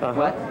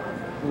 what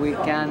we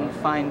can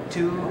find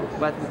too,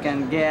 what we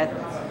can get,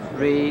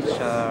 reach,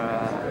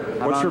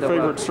 What's your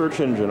favorite search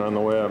engine on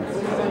the web?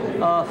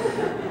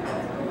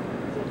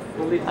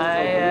 I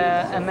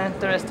am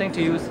interested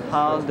to use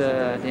all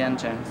the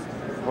engines.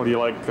 What do you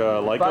like,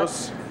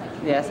 Lycos?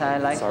 Yes, I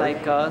like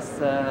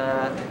Lycos,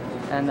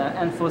 and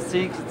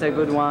InfoSeek is a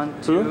good one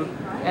too.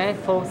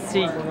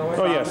 InfoSeek,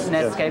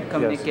 Netscape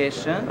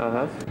Communication.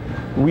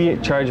 We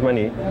charge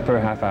money per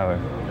half hour.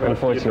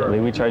 Unfortunately,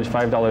 we charge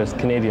 $5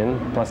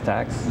 Canadian plus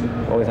tax.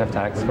 Always have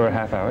tax for a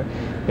half hour.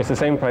 It's the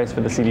same price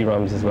for the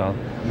CD-ROMs as well.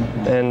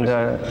 And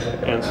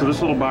so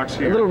this little box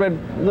here,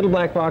 little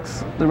black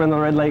box. When the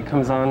red light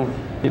comes on,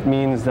 it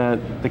means that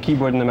the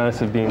keyboard and the mouse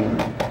have been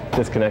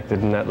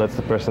disconnected, and that lets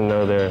the person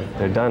know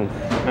they're done.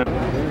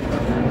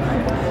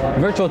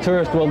 Virtual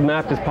Tourist World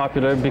Map is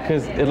popular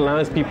because it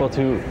allows people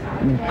to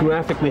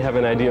graphically have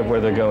an idea of where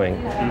they're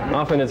going.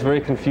 Often it's very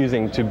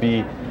confusing to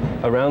be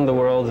around the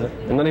world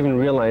and not even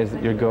realize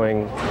that you're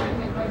going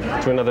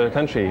to another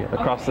country,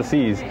 across the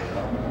seas.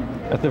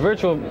 At the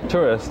Virtual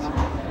Tourist,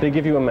 they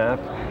give you a map.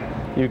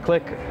 You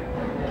click,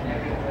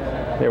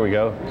 there we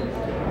go.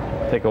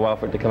 Take a while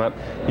for it to come up.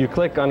 You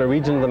click on a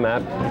region of the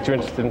map that you're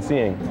interested in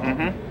seeing.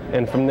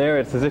 And from there,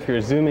 it's as if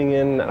you're zooming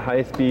in at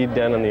high speed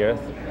down on the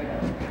Earth.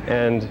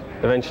 And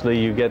eventually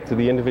you get to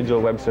the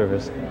individual web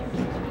service.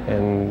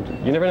 And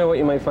you never know what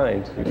you might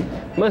find.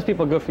 Most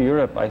people go for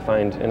Europe, I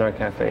find, in our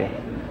cafe.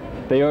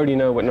 They already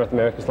know what North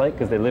America's like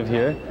because they live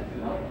here.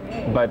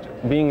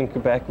 But being in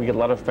Quebec, we get a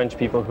lot of French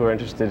people who are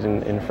interested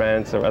in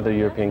France or other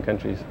European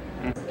countries.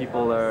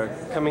 People are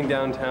coming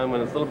downtown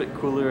when it's a little bit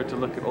cooler to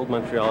look at Old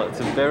Montreal.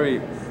 It's a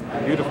very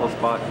beautiful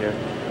spot here.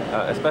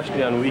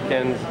 Especially on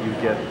weekends, you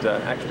get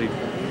actually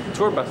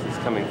tour buses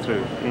coming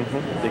through.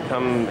 They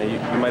come, you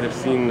might have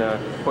seen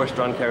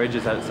horse-drawn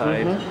carriages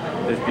outside.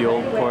 There's the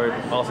old port,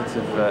 all sorts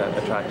of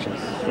attractions.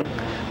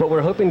 What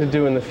we're hoping to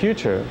do in the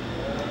future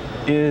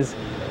is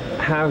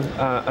have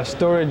a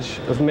storage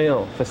of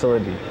mail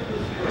facility.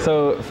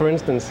 So, for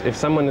instance, if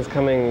someone is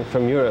coming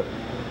from Europe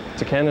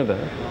to Canada,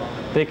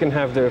 they can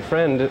have their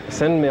friend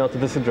send mail to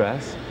this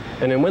address,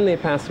 and then when they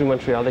pass through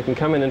Montreal, they can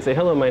come in and say,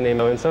 hello, my name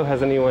is so-and-so,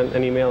 has anyone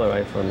any mail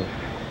arrived for me?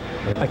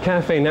 A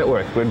cafe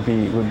network would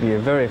be a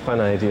very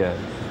fun idea.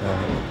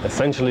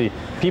 Essentially,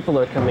 people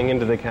are coming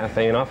into the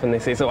cafe, and often they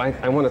say, so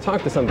I want to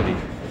talk to somebody.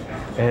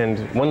 And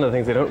one of the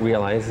things they don't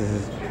realize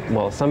is,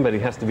 well, somebody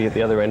has to be at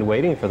the other end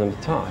waiting for them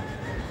to talk.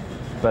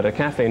 But a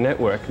cafe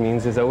network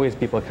means there's always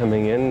people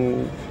coming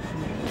in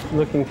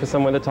looking for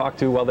someone to talk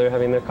to while they're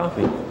having their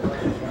coffee.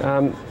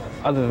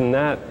 Other than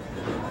that,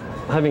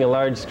 having a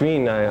large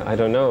screen, I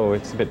don't know,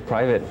 it's a bit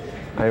private.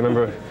 I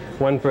remember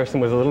one person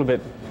was a little bit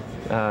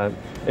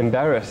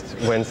embarrassed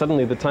when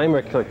suddenly the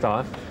timer clicked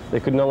off. They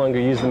could no longer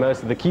use the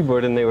mouse or the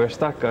keyboard, and they were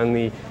stuck on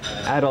the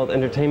adult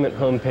entertainment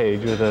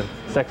homepage with a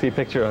sexy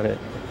picture on it.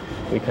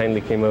 We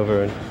kindly came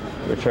over and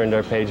returned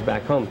our page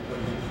back home.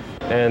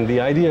 And the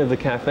idea of the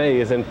cafe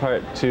is in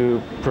part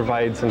to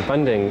provide some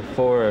funding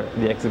for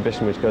the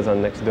exhibition which goes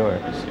on next door.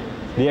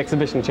 The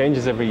exhibition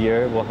changes every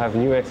year. We'll have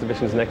new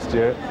exhibitions next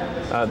year.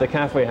 The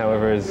cafe,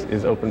 however,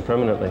 is open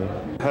permanently.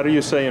 How do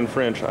you say in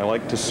French, I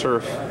like to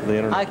surf the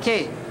internet?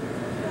 OK.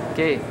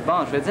 OK.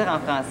 Bon, je veux dire en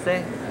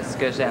français ce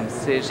que j'aime.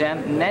 C'est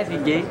j'aime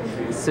naviguer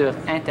sur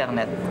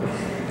Internet.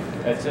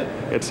 That's it.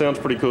 It sounds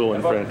pretty cool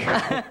in French.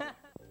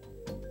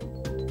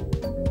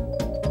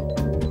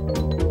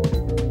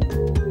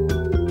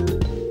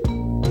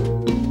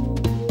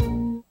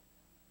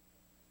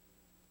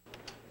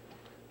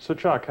 So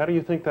Chuck, how do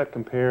you think that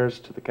compares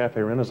to the Cafe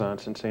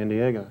Renaissance in San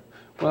Diego?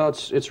 Well,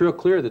 it's real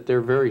clear that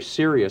they're very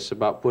serious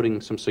about putting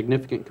some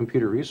significant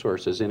computer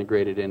resources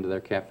integrated into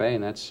their cafe,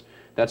 and that's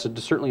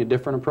certainly a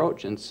different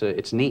approach, and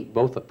it's neat.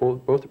 Both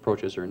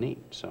approaches are neat.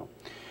 So,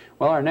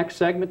 well, our next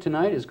segment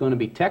tonight is going to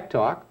be Tech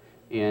Talk,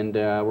 and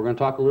we're going to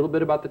talk a little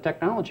bit about the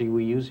technology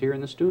we use here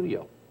in the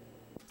studio.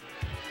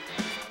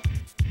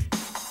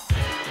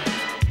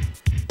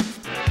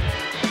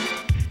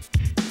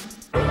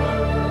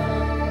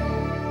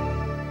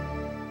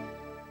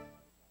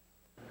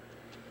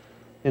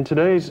 In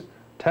today's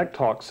Tech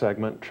Talk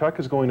segment, Chuck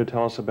is going to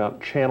tell us about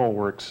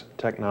Channelworks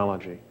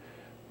technology.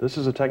 This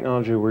is a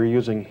technology we're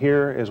using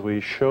here as we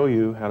show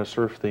you how to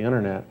surf the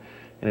internet,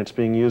 and it's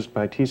being used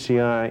by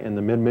TCI in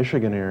the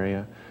mid-Michigan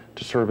area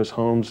to service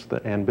homes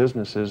and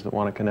businesses that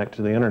want to connect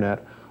to the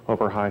internet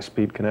over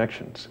high-speed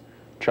connections.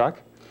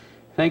 Chuck?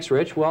 Thanks,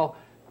 Rich. Well,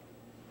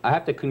 I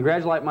have to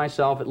congratulate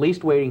myself, at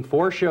least waiting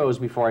 4 shows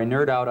before I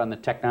nerd out on the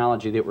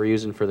technology that we're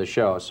using for the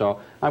show. So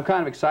I'm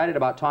kind of excited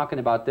about talking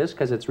about this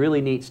because it's really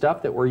neat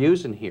stuff that we're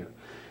using here.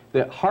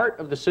 The heart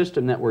of the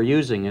system that we're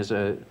using is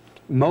a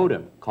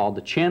modem called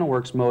the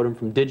Channelworks Modem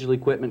from Digital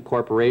Equipment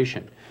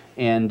Corporation.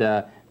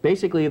 And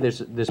basically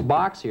there's this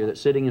box here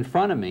that's sitting in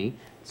front of me.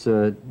 It's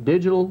a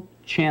Digital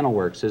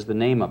Channelworks is the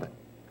name of it.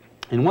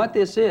 And what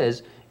this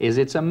is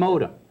it's a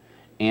modem.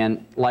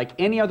 And like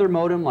any other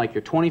modem, like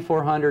your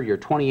 2400, your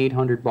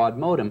 2800 baud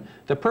modem,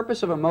 the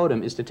purpose of a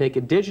modem is to take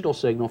a digital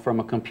signal from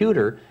a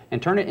computer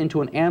and turn it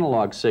into an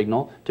analog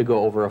signal to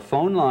go over a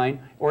phone line,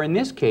 or in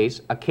this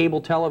case, a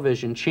cable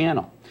television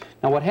channel.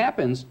 Now what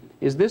happens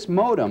is this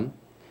modem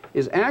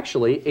is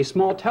actually a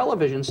small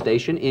television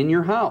station in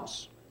your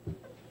house.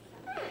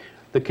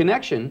 The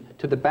connection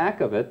to the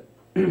back of it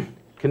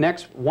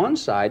connects one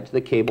side to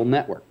the cable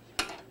network.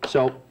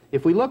 So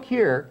if we look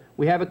here,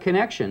 we have a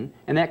connection,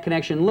 and that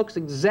connection looks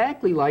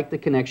exactly like the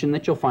connection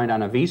that you'll find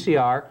on a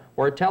VCR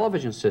or a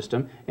television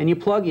system, and you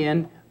plug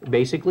in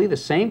basically the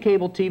same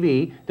cable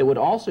TV that would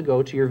also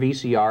go to your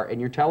VCR and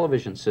your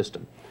television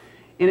system.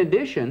 In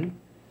addition,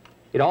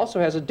 it also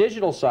has a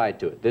digital side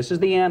to it. This is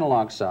the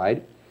analog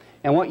side,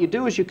 and what you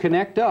do is you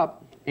connect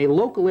up a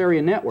local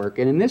area network,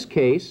 and in this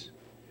case,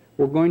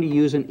 we're going to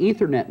use an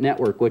Ethernet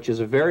network, which is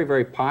a very,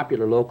 very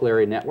popular local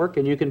area network,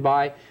 and you can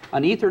buy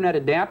an Ethernet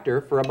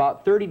adapter for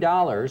about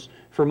 $30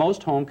 for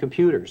most home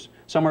computers,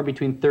 somewhere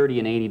between $30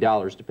 and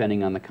 $80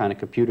 depending on the kind of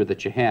computer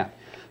that you have.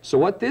 So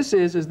what this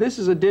is this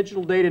is a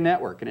digital data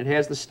network, and it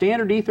has the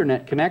standard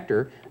Ethernet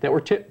connector that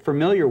we're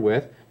familiar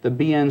with, the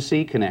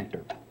BNC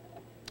connector.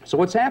 So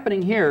what's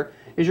happening here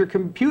is your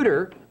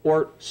computer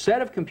or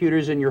set of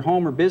computers in your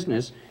home or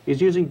business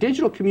is using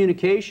digital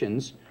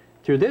communications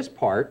through this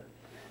part.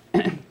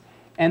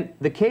 And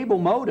the cable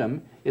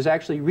modem is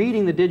actually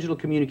reading the digital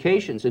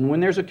communications. And when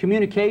there's a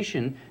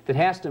communication that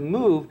has to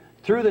move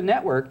through the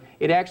network,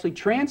 it actually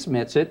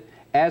transmits it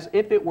as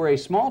if it were a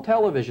small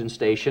television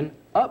station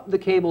up the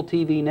cable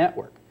TV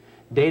network.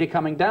 Data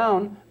coming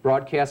down,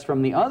 broadcast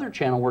from the other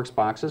Channelworks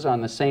boxes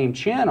on the same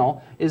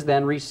channel, is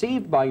then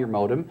received by your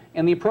modem,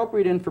 and the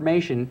appropriate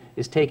information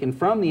is taken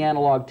from the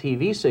analog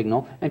TV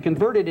signal and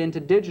converted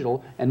into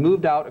digital and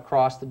moved out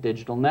across the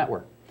digital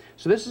network.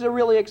 So this is a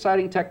really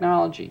exciting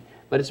technology.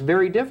 But it's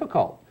very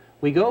difficult.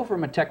 We go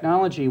from a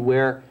technology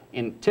where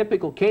in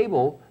typical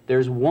cable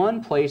there's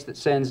one place that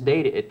sends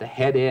data at the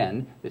head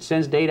end that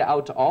sends data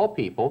out to all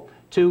people,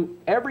 to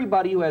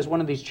everybody who has one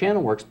of these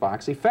Channelworks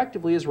boxes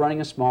effectively is running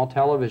a small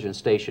television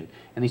station.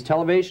 And these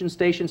television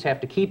stations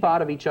have to keep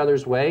out of each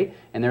other's way,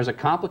 and there's a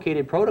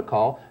complicated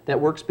protocol that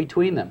works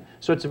between them.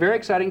 So it's a very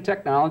exciting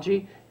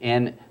technology,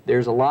 and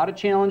there's a lot of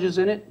challenges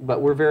in it,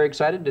 but we're very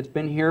excited. It's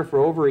been here for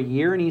over a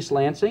year in East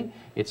Lansing.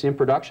 It's in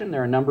production.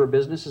 There are a number of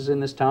businesses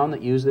in this town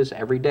that use this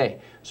every day.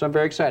 So I'm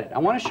very excited. I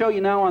want to show you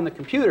now on the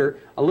computer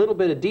a little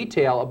bit of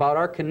detail about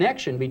our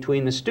connection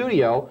between the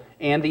studio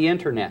and the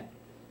internet.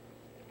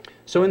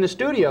 So in the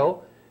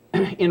studio,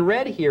 in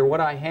red here, what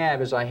I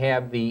have is I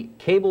have the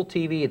cable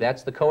TV,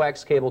 that's the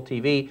coax cable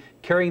TV,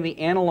 carrying the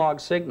analog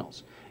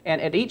signals.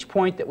 And at each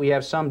point that we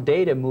have some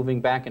data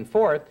moving back and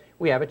forth,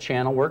 we have a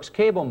Channelworks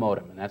cable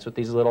modem. And that's what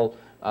these little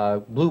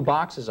blue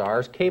boxes are,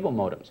 is cable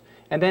modems.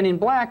 And then in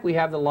black, we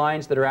have the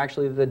lines that are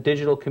actually the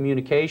digital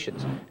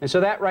communications. And so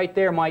that right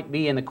there might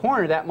be in the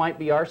corner, that might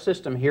be our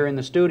system here in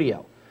the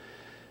studio.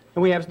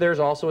 And there's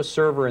also a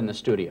server in the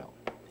studio.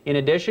 In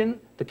addition,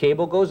 the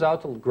cable goes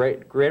out to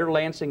Greater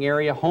Lansing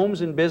area homes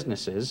and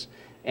businesses,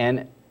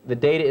 and the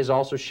data is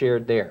also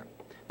shared there.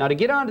 Now to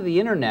get onto the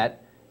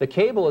internet, the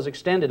cable is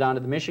extended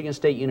onto the Michigan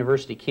State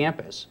University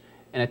campus,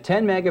 and a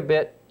 10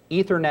 megabit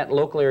Ethernet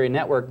local area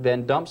network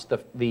then dumps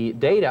the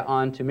data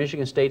onto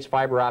Michigan State's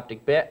fiber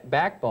optic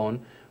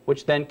backbone,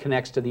 which then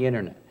connects to the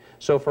internet.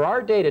 So for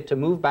our data to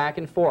move back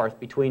and forth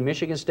between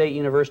Michigan State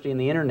University and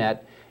the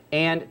internet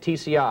and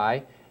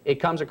TCI, it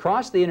comes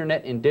across the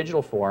internet in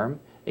digital form,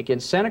 it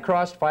gets sent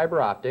across fiber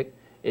optic,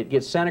 it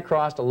gets sent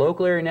across a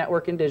local area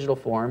network in digital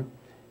form,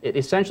 it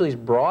essentially is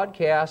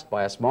broadcast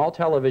by a small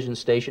television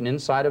station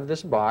inside of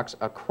this box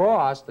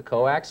across the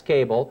coax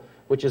cable,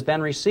 which is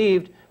then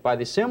received by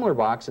the similar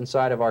box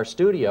inside of our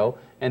studio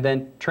and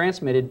then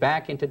transmitted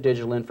back into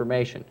digital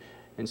information.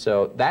 And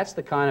so that's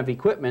the kind of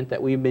equipment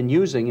that we've been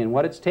using and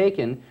what it's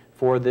taken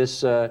for this,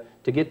 to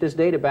get this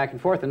data back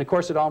and forth. And of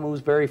course it all moves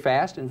very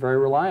fast and very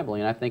reliably,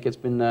 and I think it's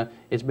been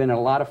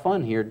a lot of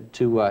fun here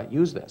to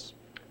use this.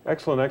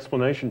 Excellent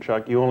explanation,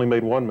 Chuck. You only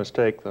made one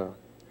mistake, though.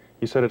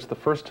 You said it's the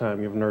first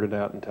time you've nerded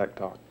out in Tech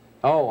Talk.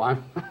 Oh,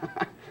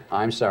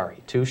 I'm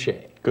sorry.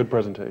 Touché. Good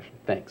presentation.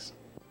 Thanks.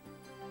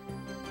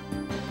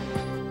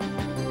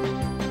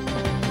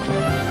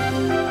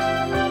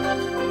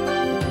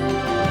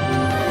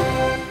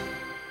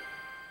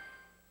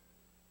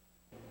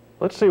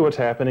 Let's see what's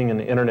happening in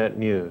the Internet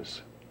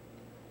news.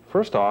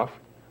 First off,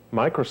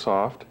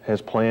 Microsoft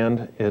has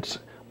planned its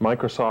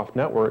Microsoft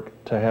network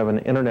to have an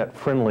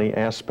Internet-friendly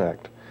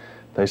aspect.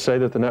 They say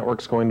that the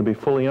network's going to be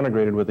fully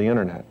integrated with the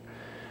Internet.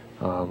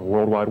 The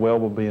World Wide Web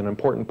will be an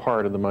important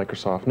part of the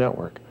Microsoft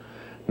network.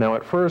 Now,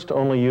 at first,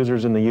 only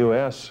users in the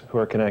U.S. who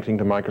are connecting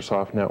to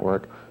Microsoft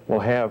network will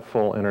have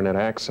full Internet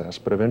access,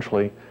 but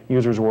eventually,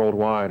 users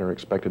worldwide are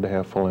expected to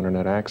have full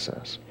Internet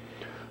access.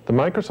 The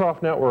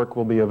Microsoft network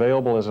will be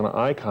available as an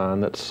icon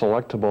that's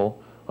selectable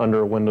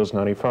under Windows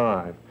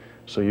 95.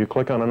 So you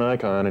click on an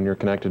icon and you're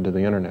connected to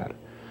the Internet.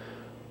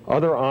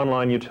 Other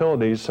online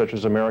utilities such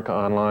as America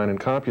Online and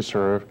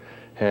CompuServe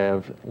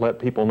have let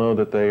people know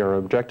that they are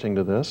objecting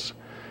to this,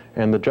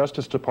 and the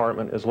Justice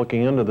Department is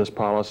looking into this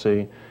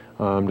policy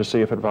to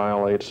see if it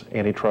violates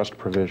antitrust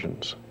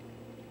provisions.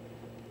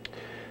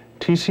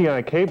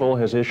 TCI Cable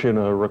has issued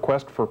a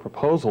request for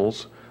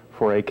proposals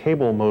for a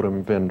cable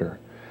modem vendor.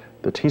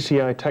 The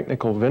TCI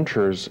Technical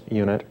Ventures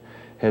unit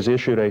has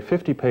issued a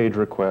 50-page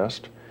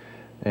request,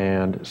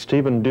 and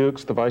Stephen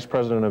Dukes, the Vice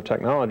President of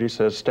Technology,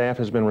 says staff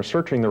has been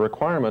researching the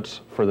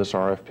requirements for this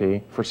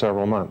RFP for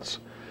several months.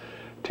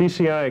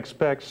 TCI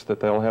expects that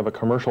they'll have a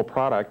commercial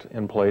product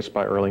in place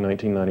by early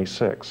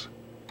 1996.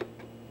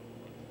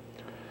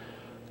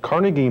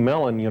 Carnegie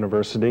Mellon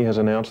University has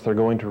announced they're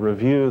going to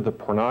review the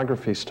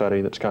pornography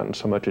study that's gotten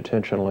so much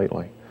attention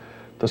lately.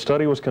 The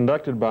study was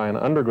conducted by an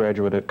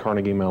undergraduate at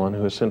Carnegie Mellon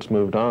who has since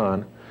moved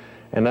on,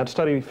 and that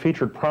study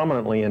featured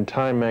prominently in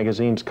Time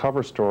magazine's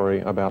cover story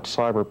about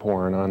cyber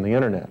porn on the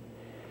Internet.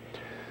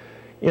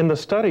 In the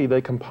study,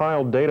 they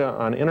compiled data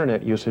on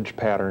Internet usage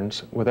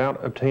patterns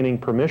without obtaining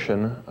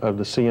permission of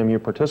the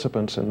CMU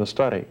participants in the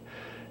study,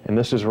 and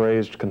this has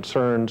raised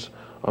concerns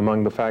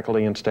among the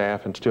faculty and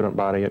staff and student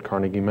body at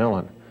Carnegie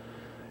Mellon.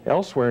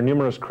 Elsewhere,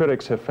 numerous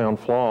critics have found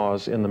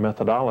flaws in the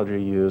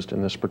methodology used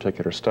in this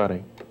particular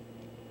study.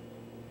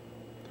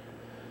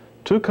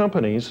 Two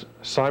companies,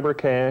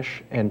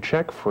 CyberCache and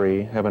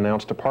CheckFree, have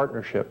announced a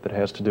partnership that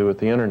has to do with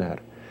the Internet.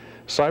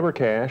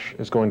 CyberCache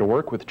is going to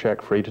work with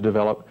CheckFree to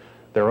develop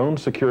their own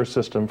secure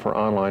system for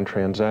online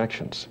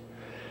transactions.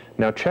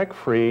 Now,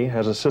 CheckFree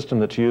has a system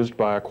that's used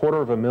by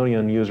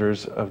 250,000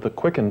 users of the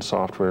Quicken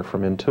software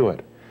from Intuit.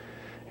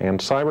 And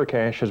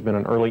CyberCache has been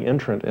an early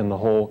entrant in the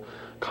whole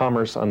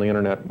commerce on the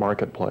Internet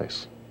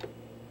marketplace.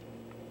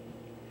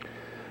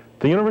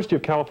 The University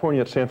of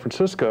California at San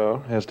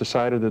Francisco has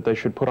decided that they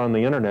should put on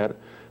the Internet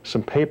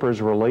some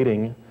papers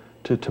relating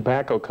to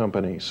tobacco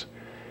companies.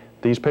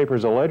 These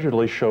papers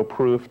allegedly show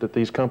proof that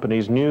these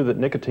companies knew that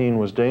nicotine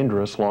was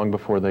dangerous long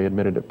before they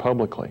admitted it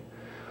publicly.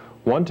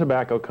 One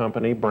tobacco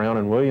company,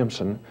 Brown &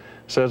 Williamson,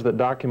 says that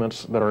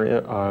documents that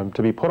are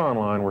to be put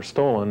online were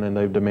stolen, and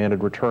they've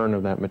demanded return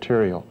of that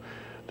material.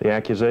 The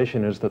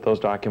accusation is that those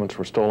documents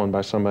were stolen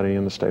by somebody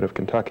in the state of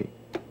Kentucky.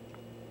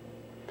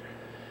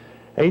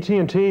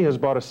 AT&T has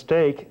bought a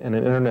stake in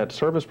an Internet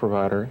service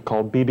provider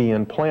called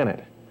BBN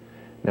Planet.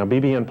 Now,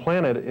 BBN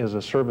Planet is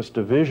a service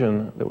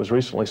division that was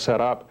recently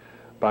set up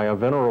by a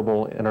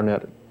venerable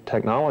Internet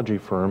technology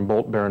firm,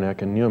 Bolt,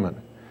 Beranek &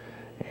 Newman.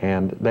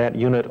 And that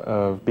unit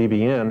of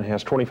BBN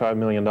has $25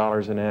 million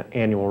in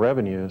annual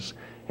revenues,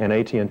 and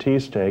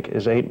AT&T's stake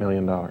is $8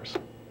 million.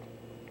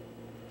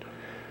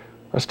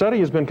 A study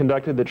has been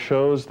conducted that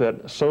shows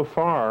that so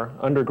far,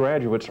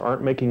 undergraduates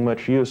aren't making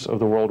much use of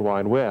the World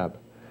Wide Web.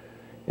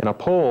 In a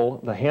poll,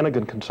 the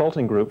Hannigan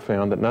Consulting Group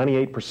found that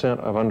 98%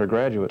 of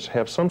undergraduates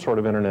have some sort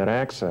of Internet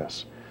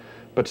access,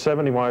 but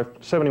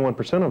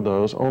 71% of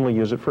those only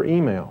use it for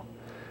email.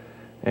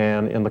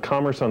 And in the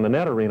commerce on the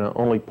net arena,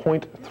 only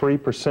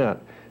 0.3%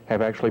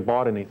 have actually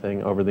bought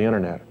anything over the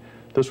Internet.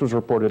 This was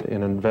reported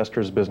in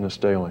Investor's Business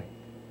Daily.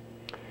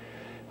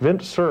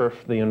 Vint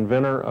Cerf, the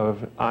inventor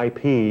of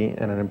IP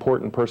and an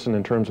important person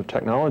in terms of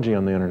technology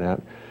on the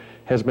Internet,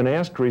 has been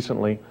asked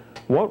recently,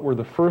 what were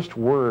the first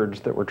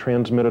words that were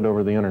transmitted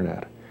over the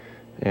Internet?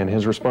 And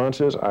his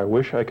response is, I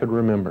wish I could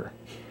remember.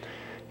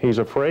 He's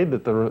afraid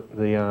that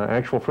the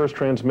actual first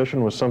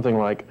transmission was something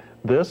like,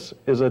 this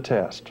is a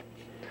test.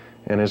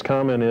 And his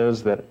comment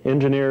is that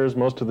engineers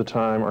most of the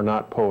time are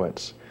not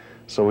poets.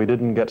 So we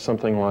didn't get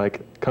something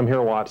like, come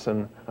here,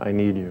 Watson, I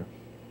need you.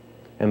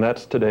 And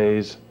that's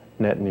today's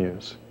Net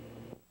News.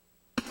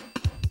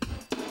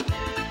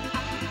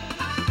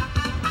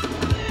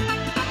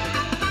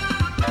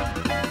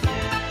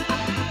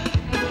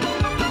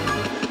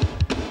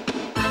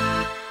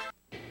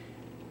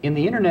 In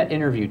the Internet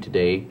interview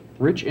today,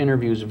 Rich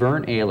interviews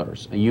Vern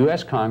Ehlers, a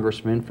U.S.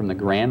 congressman from the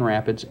Grand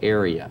Rapids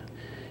area.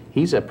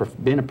 He's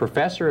been a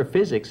professor of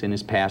physics in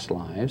his past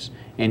lives,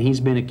 and he's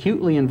been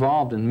acutely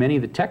involved in many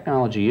of the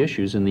technology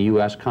issues in the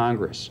U.S.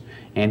 Congress.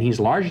 And he's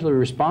largely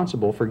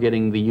responsible for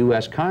getting the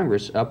U.S.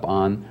 Congress up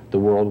on the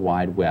World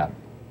Wide Web.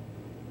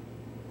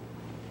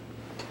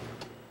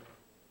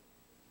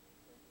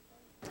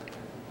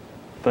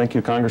 Thank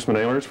you, Congressman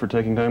Ehlers, for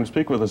taking time to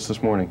speak with us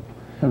this morning.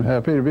 I'm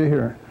happy to be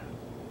here.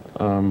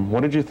 What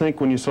did you think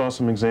when you saw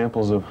some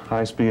examples of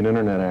high-speed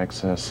internet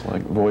access,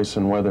 like voice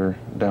and weather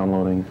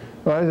downloading?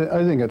 Well,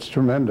 I think it's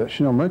tremendous.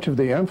 You know, much of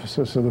the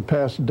emphasis of the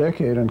past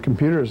decade on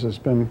computers has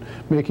been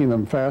making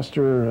them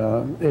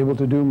faster, able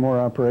to do more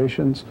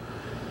operations.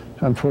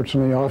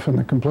 Unfortunately, often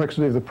the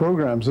complexity of the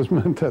programs has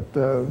meant that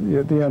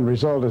the end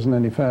result isn't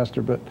any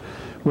faster. But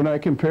when I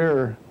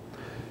compare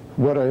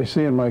what I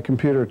see in my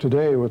computer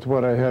today with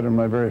what I had in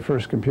my very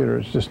first computer,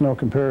 it's just no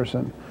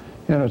comparison.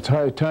 And it's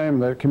high time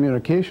that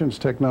communications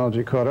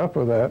technology caught up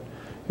with that.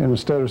 And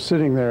instead of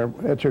sitting there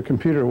at your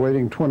computer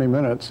waiting 20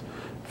 minutes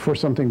for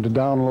something to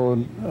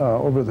download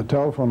over the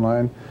telephone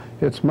line,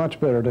 it's much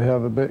better to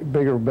have a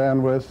bigger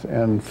bandwidth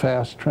and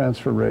fast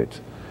transfer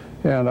rates.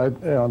 And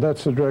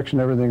that's the direction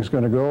everything's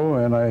going to go,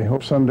 and I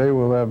hope someday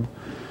we'll have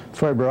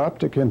fiber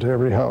optic into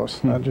every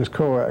house, not just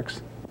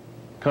coax.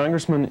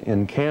 Congressman,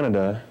 in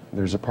Canada,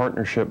 there's a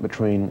partnership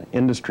between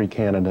Industry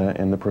Canada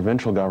and the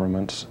provincial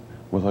governments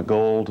with a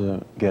goal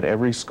to get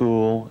every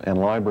school and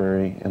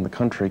library in the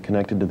country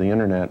connected to the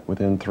internet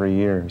within 3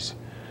 years.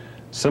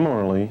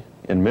 Similarly,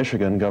 in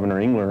Michigan, Governor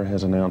Engler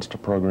has announced a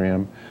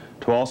program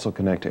to also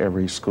connect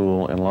every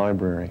school and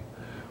library.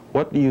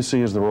 What do you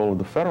see as the role of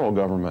the federal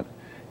government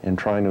in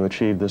trying to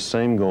achieve this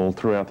same goal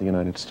throughout the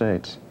United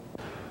States?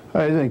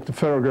 I think the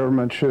federal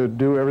government should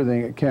do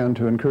everything it can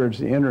to encourage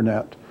the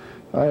internet.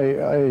 I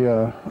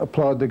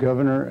applaud the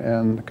governor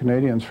and the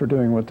Canadians for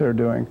doing what they're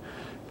doing.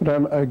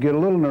 But I get a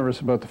little nervous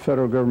about the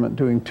federal government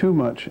doing too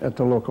much at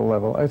the local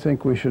level. I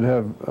think we should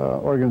have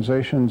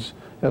organizations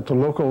at the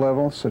local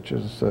level, such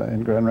as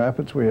in Grand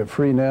Rapids, we have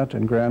FreeNet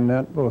and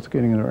GrandNet, both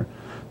getting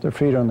their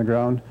feet on the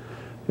ground.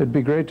 It'd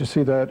be great to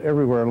see that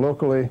everywhere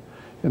locally,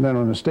 and then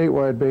on a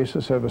statewide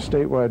basis have a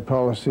statewide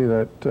policy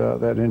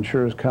that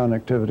ensures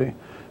connectivity.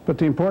 But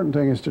the important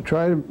thing is to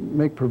try to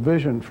make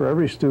provision for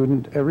every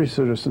student, every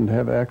citizen to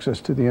have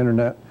access to the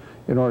internet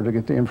in order to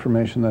get the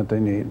information that they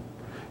need.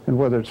 And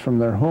whether it's from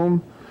their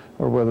home,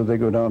 or whether they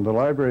go down to the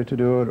library to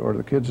do it, or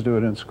the kids do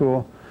it in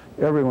school,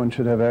 everyone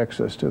should have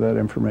access to that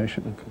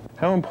information.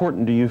 How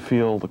important do you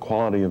feel the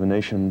quality of a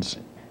nation's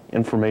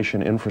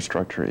information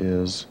infrastructure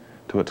is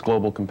to its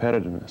global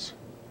competitiveness?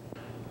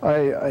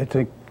 I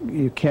think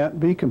you can't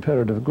be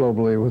competitive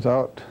globally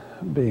without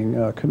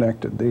being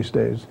connected these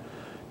days.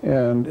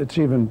 And it's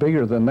even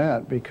bigger than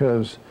that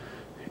because,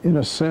 in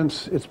a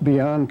sense, it's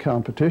beyond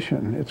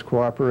competition, it's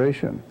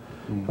cooperation.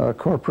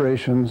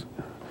 Corporations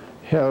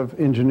have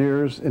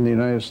engineers in the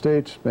United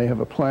States, may have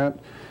a plant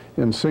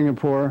in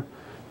Singapore,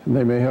 and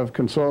they may have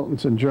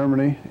consultants in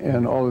Germany,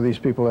 and all of these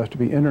people have to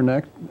be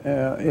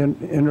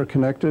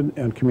interconnected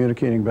and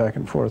communicating back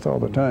and forth all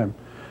the time.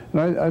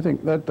 And I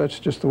think that's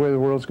just the way the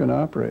world's going to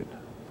operate.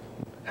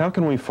 How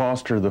can we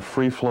foster the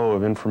free flow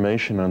of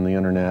information on the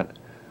internet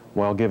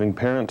while giving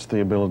parents the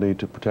ability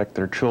to protect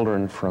their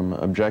children from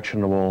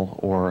objectionable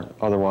or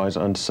otherwise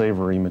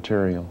unsavory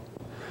material?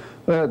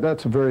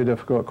 That's a very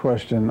difficult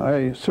question.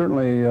 I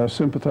certainly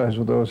sympathize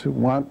with those who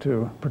want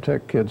to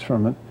protect kids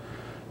from it.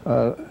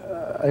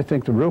 I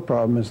think the real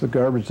problem is the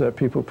garbage that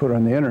people put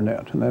on the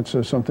internet, and that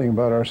says something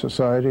about our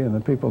society and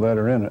the people that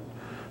are in it.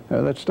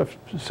 That stuff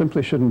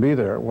simply shouldn't be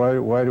there.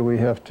 Why do we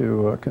have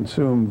to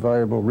consume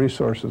valuable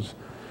resources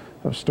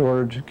of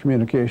storage,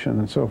 communication,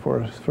 and so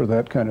forth for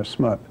that kind of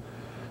smut?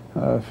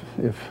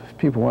 If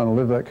people want to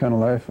live that kind of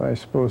life, I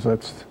suppose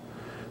that's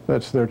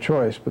their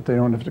choice, but they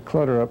don't have to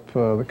clutter up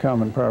the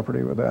common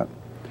property with that.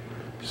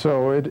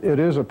 So it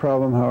is a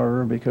problem,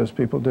 however, because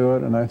people do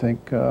it, and I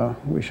think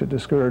we should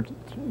discourage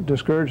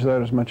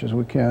that as much as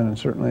we can and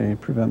certainly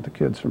prevent the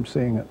kids from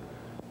seeing it.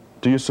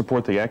 Do you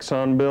support the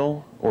Exxon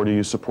bill, or do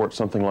you support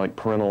something like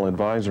parental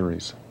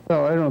advisories?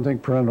 No, I don't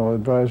think parental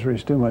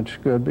advisories do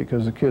much good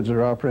because the kids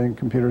are operating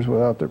computers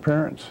without their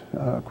parents.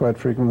 Quite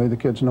frequently, the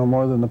kids know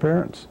more than the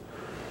parents.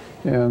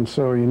 And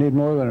so you need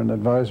more than an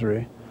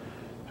advisory.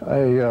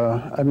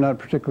 I'm not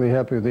particularly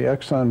happy with the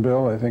Exxon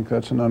bill. I think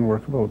that's an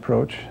unworkable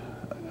approach.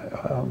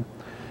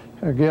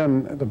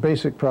 Again, the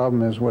basic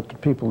problem is what the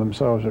people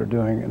themselves are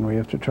doing, and we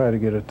have to try to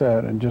get at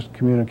that and just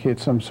communicate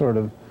some sort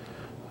of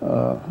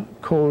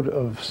code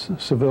of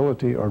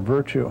civility or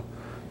virtue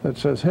that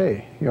says,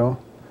 hey, you know,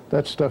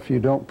 that's stuff you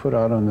don't put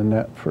out on the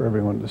net for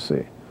everyone to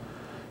see.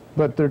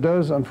 But there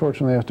does,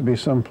 unfortunately, have to be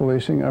some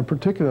policing. I'm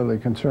particularly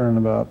concerned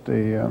about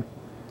the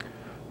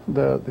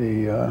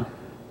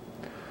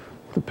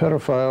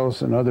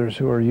pedophiles and others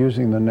who are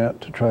using the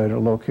net to try to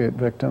locate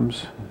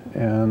victims,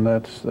 and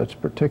that's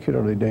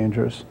particularly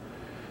dangerous.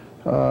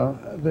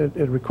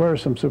 It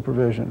requires some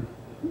supervision,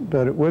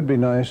 but it would be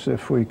nice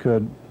if we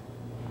could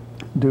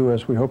do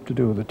as we hope to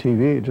do with the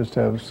TV, just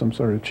have some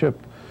sort of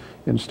chip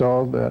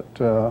installed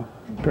that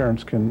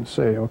parents can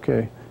say,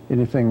 okay,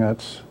 anything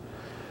that's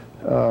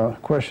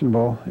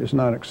questionable is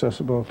not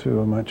accessible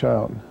to my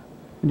child.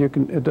 And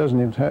it doesn't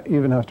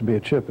even have to be a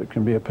chip, it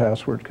can be a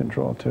password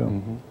control too.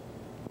 Mm-hmm.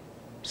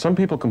 Some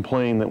people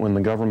complain that when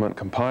the government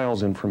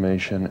compiles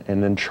information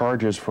and then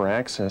charges for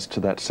access to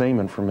that same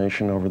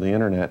information over the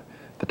internet,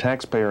 the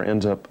taxpayer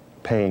ends up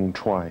paying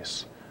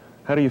twice.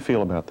 How do you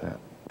feel about that?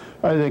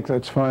 I think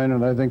that's fine,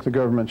 and I think the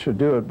government should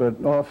do it,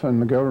 but often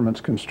the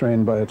government's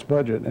constrained by its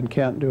budget and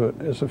can't do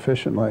it as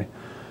efficiently,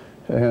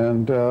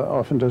 and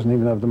often doesn't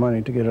even have the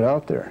money to get it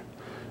out there.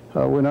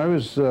 When I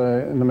was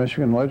in the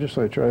Michigan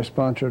legislature, I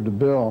sponsored a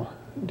bill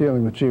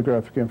dealing with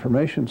geographic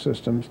information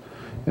systems,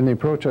 and the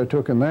approach I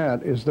took in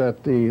that is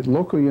that the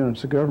local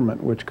units of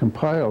government which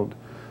compiled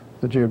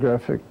the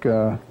geographic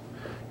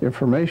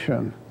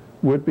information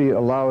would be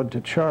allowed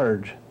to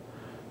charge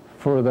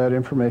for that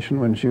information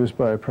when it's used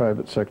by a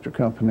private sector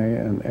company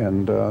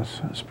and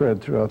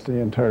spread throughout the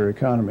entire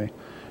economy.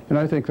 And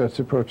I think that's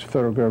the approach the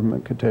federal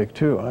government could take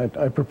too.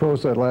 I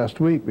proposed that last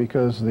week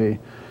because the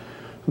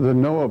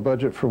NOAA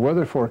budget for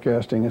weather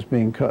forecasting is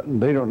being cut,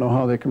 and they don't know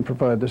how they can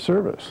provide the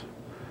service.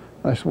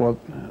 I said, well,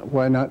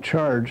 why not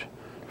charge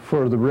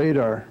for the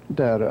radar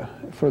data,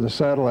 for the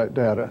satellite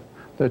data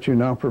that you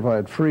now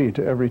provide free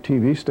to every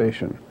TV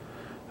station?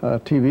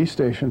 TV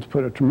stations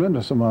put a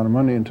tremendous amount of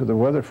money into the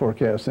weather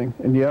forecasting,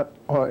 and yet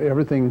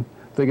everything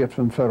they get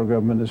from the federal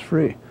government is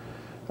free.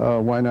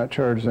 Why not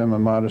charge them a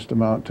modest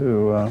amount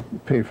to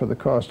pay for the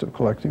cost of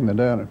collecting the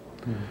data?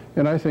 Mm-hmm.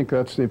 And I think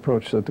that's the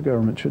approach that the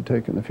government should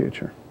take in the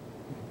future.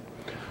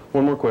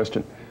 One more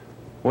question.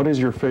 What is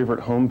your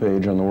favorite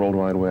homepage on the World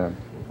Wide Web?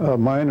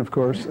 Mine, of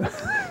course.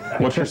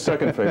 What's your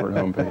second favorite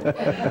homepage?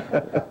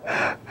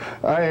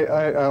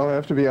 I'll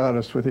have to be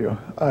honest with you.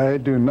 I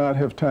do not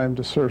have time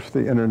to surf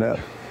the internet.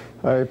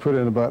 I put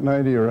in about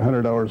 90 or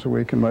 100 hours a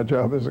week in my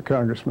job as a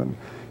congressman,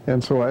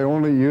 and so I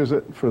only use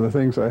it for the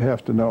things I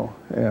have to know,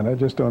 and I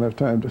just don't have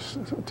time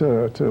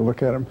to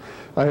look at them.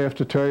 I have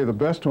to tell you, the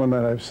best one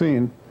that I've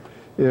seen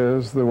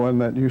is the one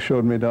that you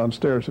showed me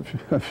downstairs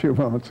a few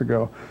moments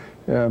ago,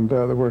 and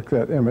the work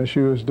that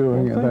MSU is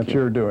doing and that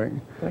you're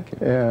doing. Thank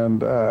you.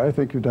 And I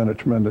think you've done a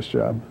tremendous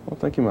job. Well,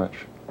 thank you much.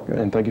 Good.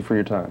 And thank you for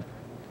your time.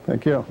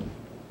 Thank you.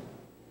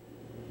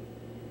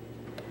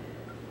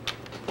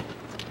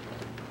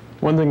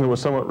 One thing that was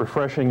somewhat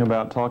refreshing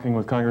about talking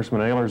with Congressman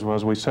Ehlers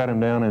was we sat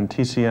him down in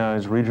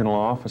TCI's regional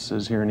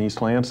offices here in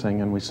East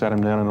Lansing, and we sat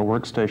him down in a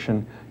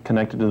workstation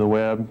connected to the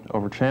web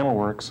over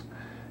Channelworks,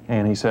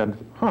 and he said,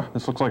 huh,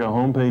 this looks like a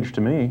homepage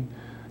to me.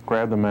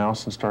 Grabbed the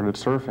mouse and started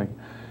surfing.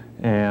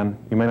 And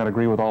you may not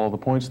agree with all of the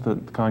points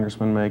that the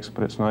congressman makes,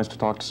 but it's nice to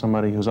talk to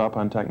somebody who's up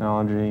on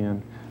technology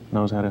and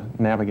knows how to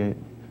navigate.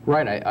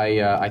 Right.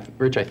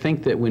 Rich, I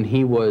think that when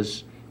he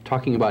was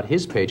talking about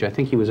his page, I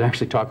think he was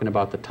actually talking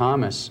about the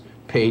Thomas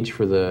page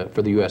for the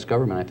U.S.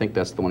 government. I think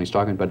that's the one he's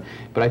talking about.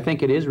 But I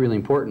think it is really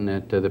important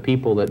that the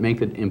people that make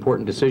the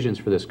important decisions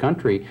for this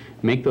country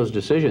make those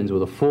decisions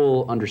with a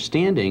full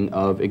understanding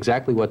of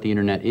exactly what the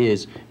internet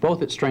is,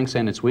 both its strengths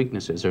and its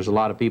weaknesses. There's a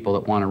lot of people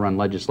that want to run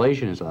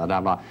legislation and blah, blah,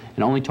 blah,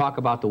 and only talk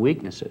about the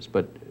weaknesses,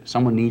 but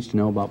someone needs to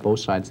know about both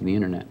sides of the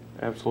internet.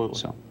 Absolutely.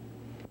 So.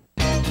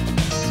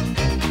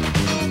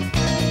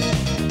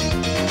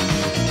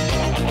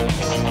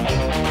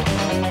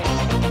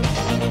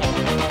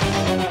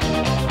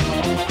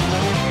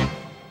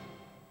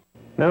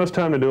 Now it's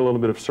time to do a little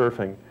bit of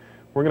surfing.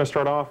 We're going to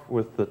start off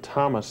with the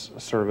Thomas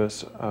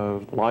service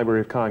of the Library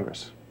of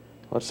Congress.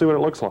 Let's see what it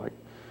looks like.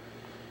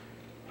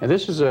 Now,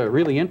 this is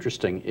really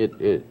interesting.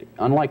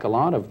 Unlike a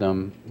lot of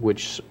them,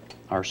 which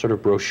are sort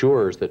of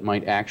brochures that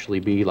might actually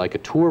be like a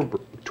tour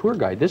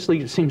guide, this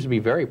seems to be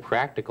very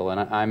practical,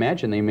 and I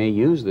imagine they may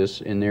use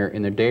this in their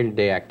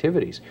day-to-day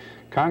activities.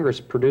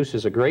 Congress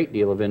produces a great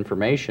deal of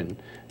information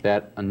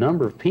that a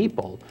number of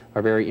people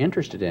are very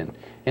interested in.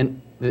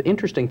 And the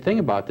interesting thing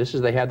about this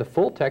is they have the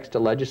full text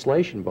of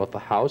legislation, both the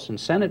House and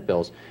Senate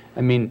bills.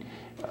 I mean,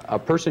 a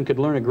person could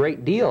learn a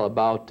great deal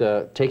about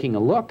taking a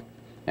look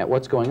at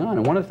what's going on.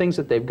 And one of the things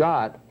that they've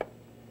got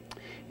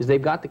is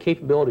they've got the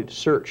capability to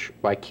search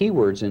by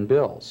keywords in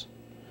bills.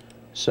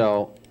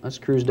 So let's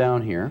cruise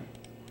down here.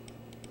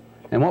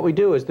 And what we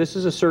do is this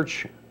is a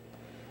search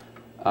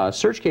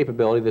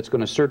capability that's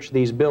going to search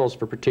these bills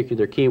for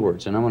particular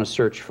keywords. And I'm going to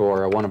search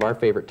for one of our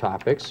favorite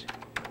topics,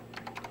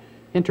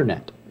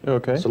 Internet.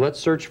 Okay. So let's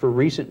search for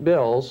recent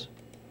bills,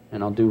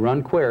 and I'll do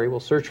run query. We'll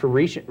search for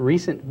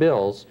recent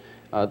bills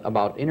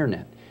about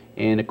Internet.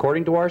 And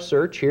according to our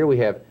search here, we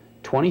have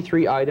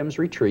 23 items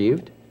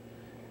retrieved,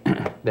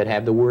 that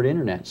have the word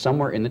internet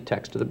somewhere in the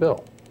text of the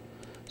bill.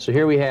 So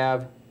here we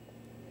have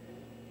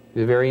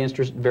the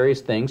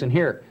various things, and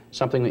here,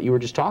 something that you were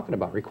just talking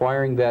about,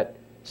 requiring that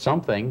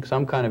some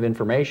kind of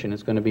information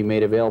is going to be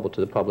made available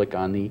to the public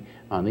on the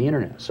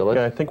internet. So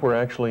yeah, I think we're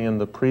actually in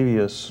the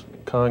previous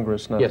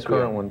Congress, not yes, the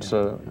current one,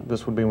 so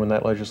this would be when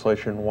that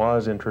legislation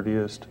was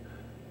introduced.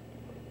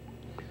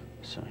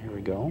 So here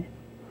we go.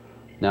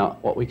 Now,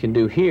 what we can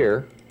do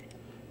here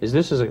is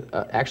this is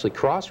actually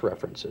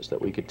cross-references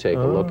that we could take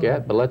a look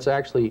at, but let's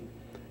actually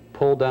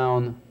pull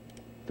down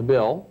the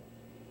bill.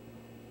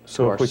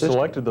 So if we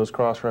selected those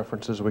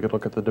cross-references, we could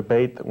look at the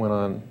debate that went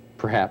on.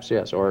 Perhaps,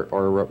 yes, or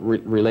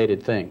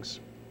related things.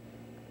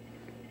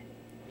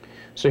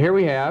 So here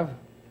we have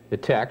the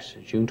text,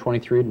 June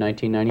 23,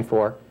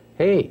 1994.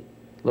 Hey,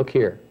 look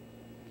here.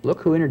 Look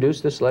who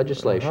introduced this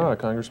legislation.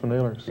 Congressman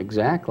Ehlers.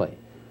 Exactly,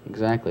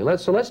 exactly.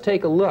 So let's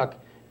take a look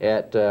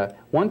at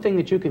one thing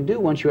that you can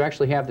do once you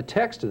actually have the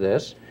text of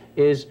this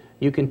is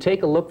you can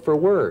take a look for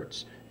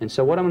words. And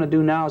so what I'm going to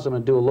do now is I'm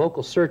going to do a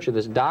local search of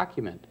this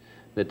document,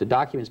 that the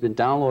document's been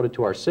downloaded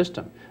to our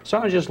system. So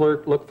I'm going to just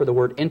look for the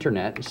word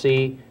internet and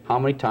see how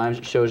many times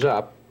it shows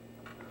up.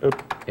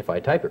 If I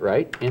type it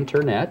right,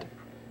 internet.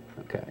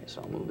 Okay,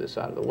 so I'll move this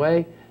out of the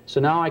way. So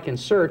now I can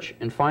search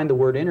and find the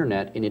word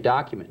internet in a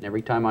document. And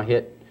every time I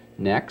hit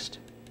next,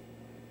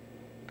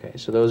 okay,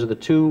 so those are the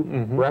two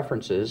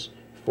references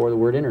for the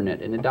word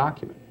internet in the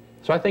document.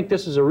 So I think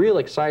this is a real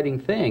exciting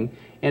thing,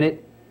 and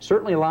it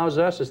certainly allows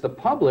us as the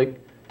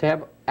public to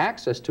have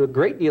access to a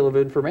great deal of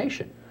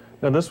information.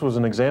 Now this was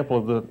an example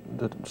of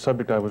the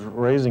subject I was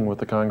raising with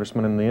the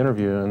congressman in the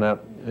interview, and that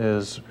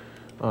is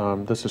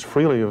this is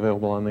freely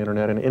available on the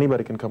internet, and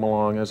anybody can come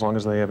along as long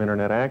as they have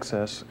internet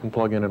access and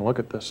plug in and look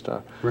at this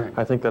stuff. Right.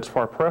 I think that's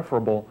far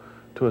preferable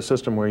to a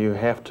system where you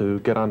have to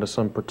get onto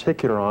some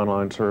particular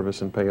online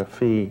service and pay a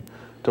fee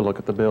to look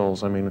at the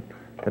bills. I mean,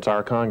 it's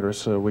our Congress,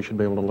 so we should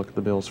be able to look at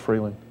the bills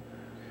freely.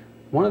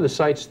 One of the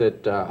sites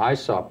that I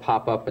saw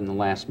pop up in the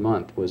last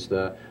month was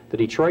the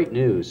Detroit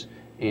News.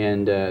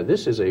 And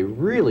this is a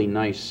really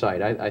nice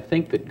site. I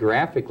think that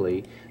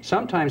graphically,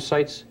 sometimes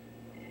sites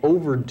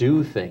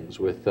overdo things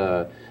with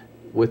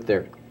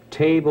their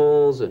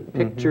tables and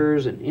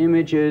pictures and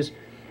images,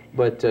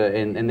 but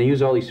and they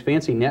use all these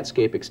fancy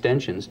Netscape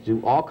extensions to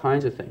do all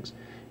kinds of things.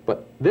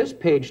 But this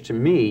page, to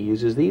me,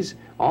 uses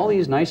all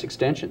these nice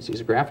extensions,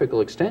 these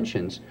graphical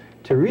extensions,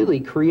 to really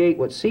create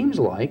what seems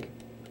like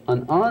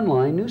an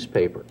online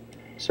newspaper.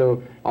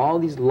 So all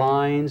these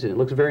lines, and it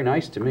looks very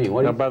nice to me.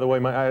 Now, by the way,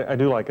 I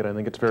do like it. I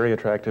think it's very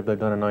attractive. They've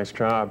done a nice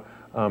job.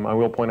 I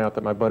will point out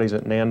that my buddies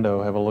at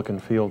Nando have a look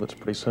and feel that's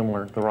pretty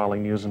similar, the Raleigh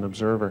News and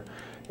Observer.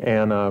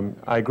 And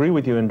I agree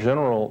with you in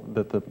general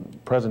that the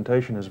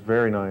presentation is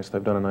very nice.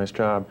 They've done a nice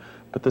job.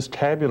 But this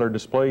tabular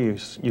display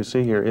you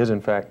see here is, in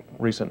fact,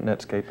 recent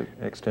Netscape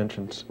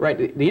extensions.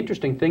 Right. The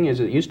interesting thing is,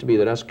 it used to be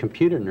that us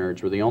computer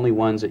nerds were the only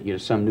ones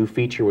that, some new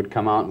feature would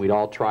come out and we'd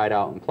all try it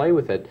out and play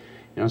with it.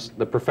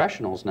 The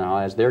professionals now,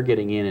 as they're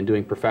getting in and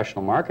doing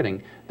professional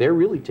marketing, they're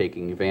really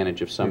taking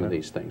advantage of some of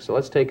these things. So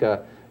let's take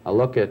a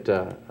look at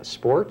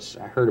sports.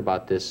 I heard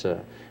about this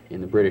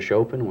in the British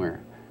Open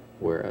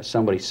where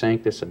somebody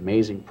sank this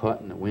amazing putt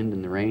in the wind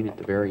and the rain at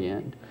the very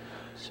end.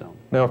 So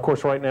now, of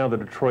course, right now the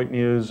Detroit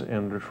News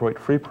and Detroit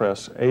Free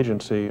Press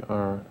Agency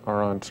are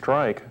on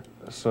strike.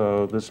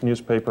 So this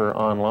newspaper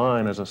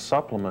online is a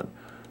supplement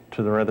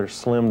to the rather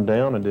slimmed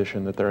down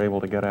edition that they're able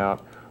to get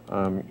out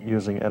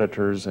using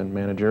editors and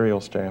managerial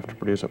staff to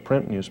produce a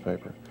print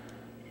newspaper.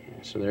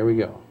 So there we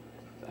go.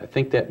 I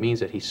think that means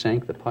that he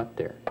sank the putt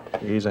there.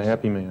 He's a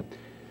happy man.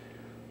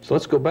 So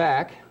let's go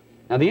back.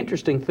 Now the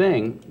interesting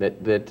thing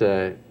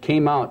that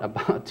came out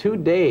about 2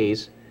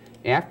 days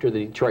after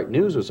the Detroit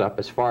News was up,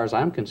 as far as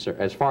I'm concerned,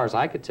 as far as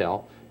I could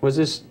tell, was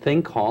this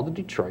thing called the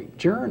Detroit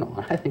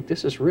Journal. I think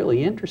this is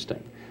really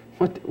interesting.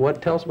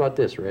 Tell us about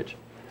this, Rich?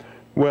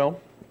 Well,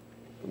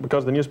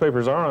 because the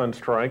newspapers are on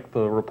strike,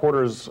 the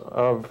reporters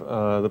of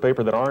the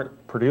paper that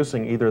aren't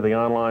producing either the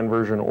online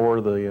version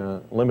or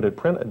the limited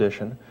print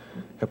edition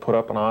have put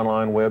up an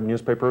online web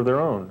newspaper of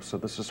their own. So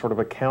this is sort of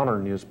a counter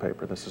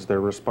newspaper. This is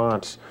their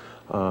response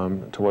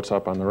to what's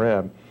up on the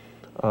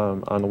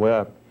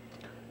web.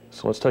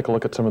 So let's take a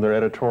look at some of their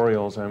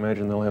editorials. I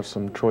imagine they'll have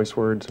some choice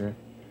words here.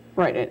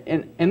 Right,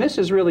 and this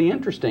is really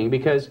interesting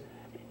because,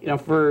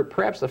 for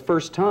perhaps the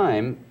first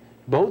time,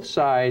 both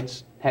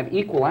sides have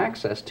equal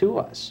access to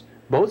us.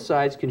 Both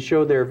sides can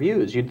show their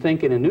views. You'd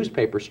think in a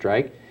newspaper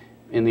strike,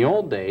 in the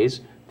old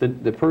days,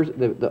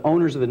 the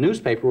owners of the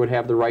newspaper would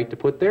have the right to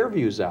put their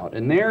views out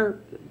and their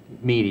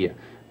media.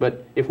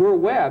 But if we're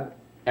web,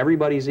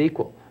 everybody's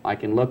equal. I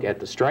can look at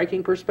the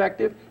striking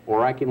perspective,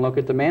 or I can look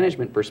at the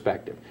management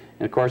perspective.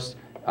 And of course,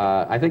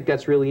 I think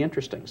that's really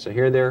interesting. So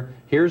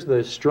here's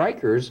the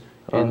strikers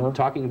and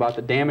talking about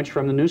the damage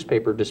from the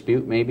newspaper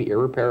dispute may be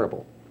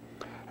irreparable.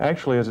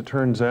 Actually, as it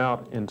turns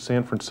out, in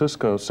San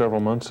Francisco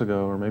several months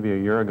ago, or maybe a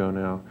year ago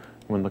now,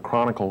 when the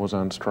Chronicle was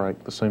on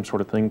strike, the same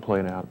sort of thing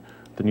played out.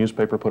 The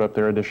newspaper put up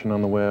their edition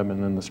on the web,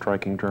 and then the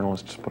striking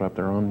journalists put up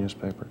their own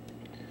newspaper.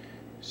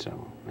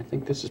 So I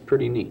think this is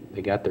pretty neat.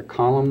 They got their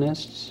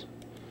columnists,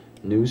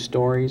 news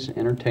stories,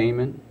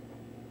 entertainment.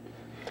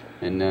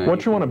 And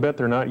what you want to bet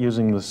they're not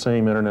using the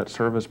same internet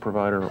service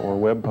provider or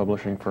web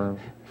publishing firm?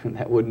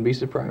 That wouldn't be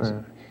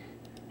surprising.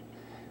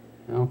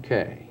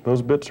 Okay.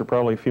 Those bits are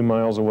probably a few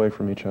miles away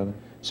from each other.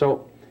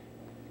 So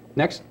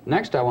next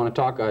I want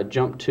to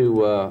jump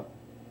to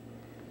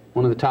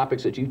one of the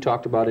topics that you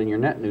talked about in your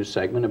net news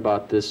segment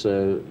about this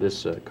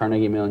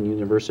Carnegie Mellon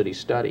University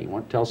study.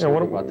 Tell us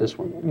something about this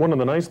one. One of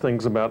the nice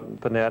things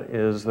about the net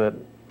is that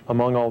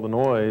among all the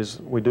noise,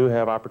 we do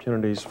have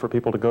opportunities for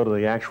people to go to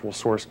the actual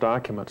source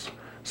documents.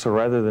 So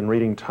rather than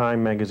reading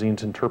Time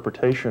magazine's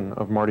interpretation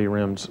of Marty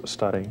Rim's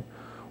study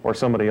or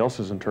somebody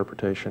else's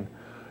interpretation,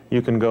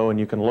 you can go and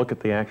you can look at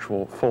the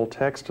actual full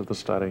text of the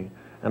study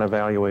and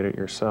evaluate it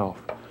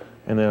yourself.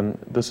 And then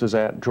this is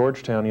at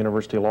Georgetown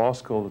University Law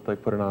School that they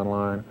put it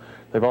online.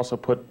 They've also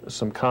put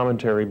some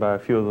commentary by a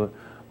few of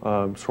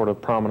the sort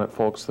of prominent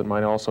folks that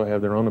might also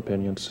have their own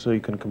opinions, so you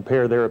can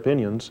compare their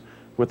opinions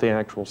with the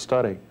actual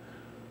study.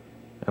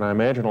 And I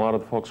imagine a lot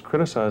of the folks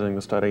criticizing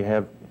the study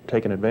have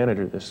taken advantage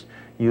of this,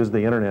 used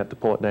the internet to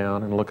pull it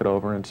down and look it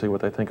over and see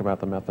what they think about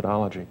the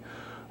methodology.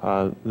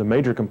 The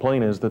major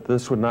complaint is that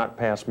this would not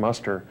pass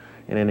muster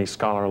in any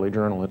scholarly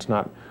journal. It's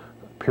not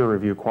peer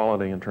review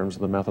quality in terms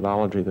of the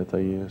methodology that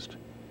they used.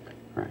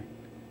 Right.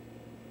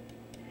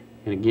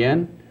 And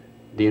again,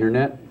 the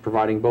internet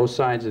providing both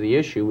sides of the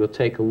issue. We'll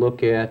take a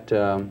look at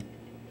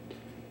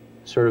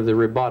sort of the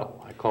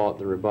rebuttal. I call it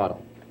the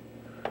rebuttal.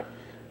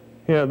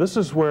 Yeah, this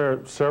is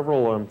where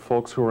several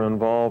folks who are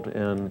involved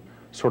in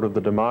sort of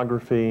the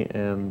demography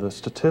and the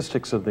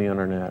statistics of the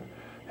internet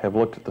have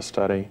looked at the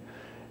study,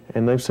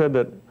 and they've said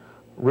that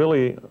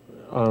really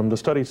the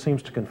study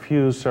seems to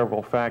confuse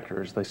several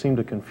factors. They seem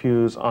to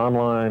confuse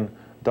online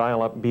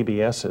dial-up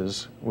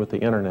BBSs with the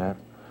internet,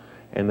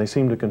 and they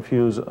seem to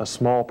confuse a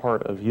small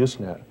part of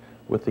usenet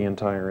with the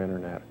entire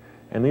internet.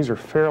 And these are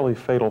fairly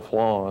fatal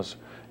flaws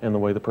in the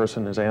way the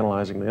person is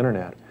analyzing the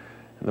internet.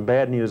 And the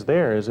bad news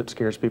there is it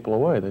scares people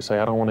away. They say,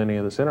 I don't want any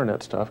of this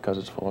internet stuff because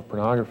it's full of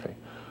pornography.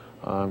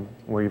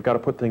 Where you've got to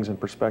put things in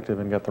perspective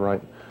and get the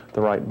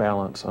right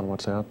balance on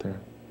what's out there.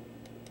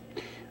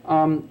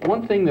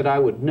 One thing that I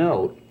would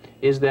note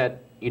is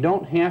that you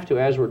don't have to,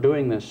 as we're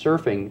doing this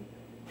surfing,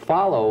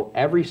 follow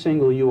every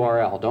single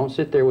URL. Don't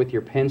sit there with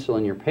your pencil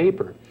and your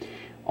paper.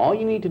 All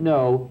you need to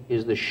know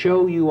is the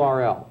show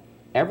URL.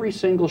 Every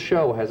single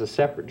show has a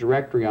separate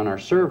directory on our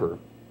server,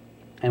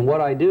 and what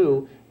I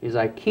do is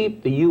I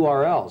keep the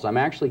URLs. I'm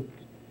actually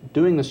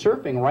doing the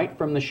surfing right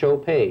from the show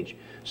page.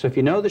 So if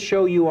you know the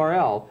show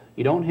URL,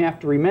 you don't have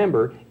to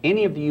remember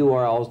any of the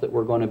URLs that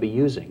we're going to be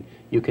using.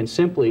 You can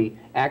simply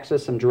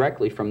access them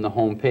directly from the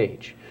home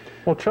page.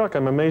 Well, Chuck,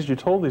 I'm amazed you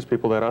told these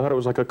people that. I thought it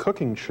was like a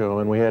cooking show,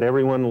 and we had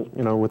everyone,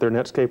 you know, with their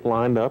Netscape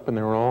lined up, and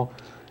they were all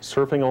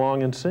surfing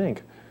along in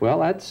sync. Well,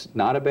 that's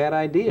not a bad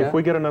idea. If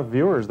we get enough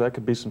viewers, that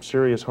could be some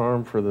serious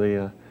harm for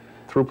the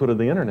throughput of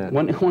the internet.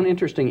 One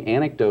interesting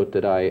anecdote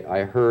that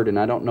I heard, and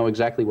I don't know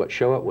exactly what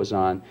show it was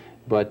on,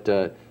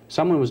 but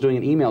someone was doing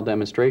an email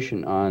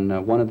demonstration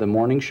on one of the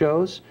morning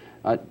shows,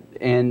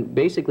 and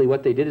basically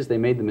what they did is they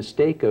made the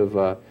mistake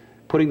of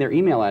putting their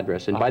email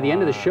address in. By the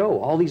end of the show,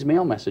 all these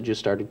mail messages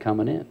started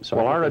coming in. So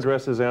well, our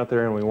address is out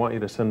there, and we want you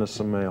to send us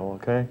some mail,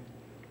 okay?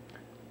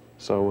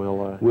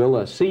 So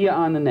we'll see you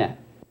on the net.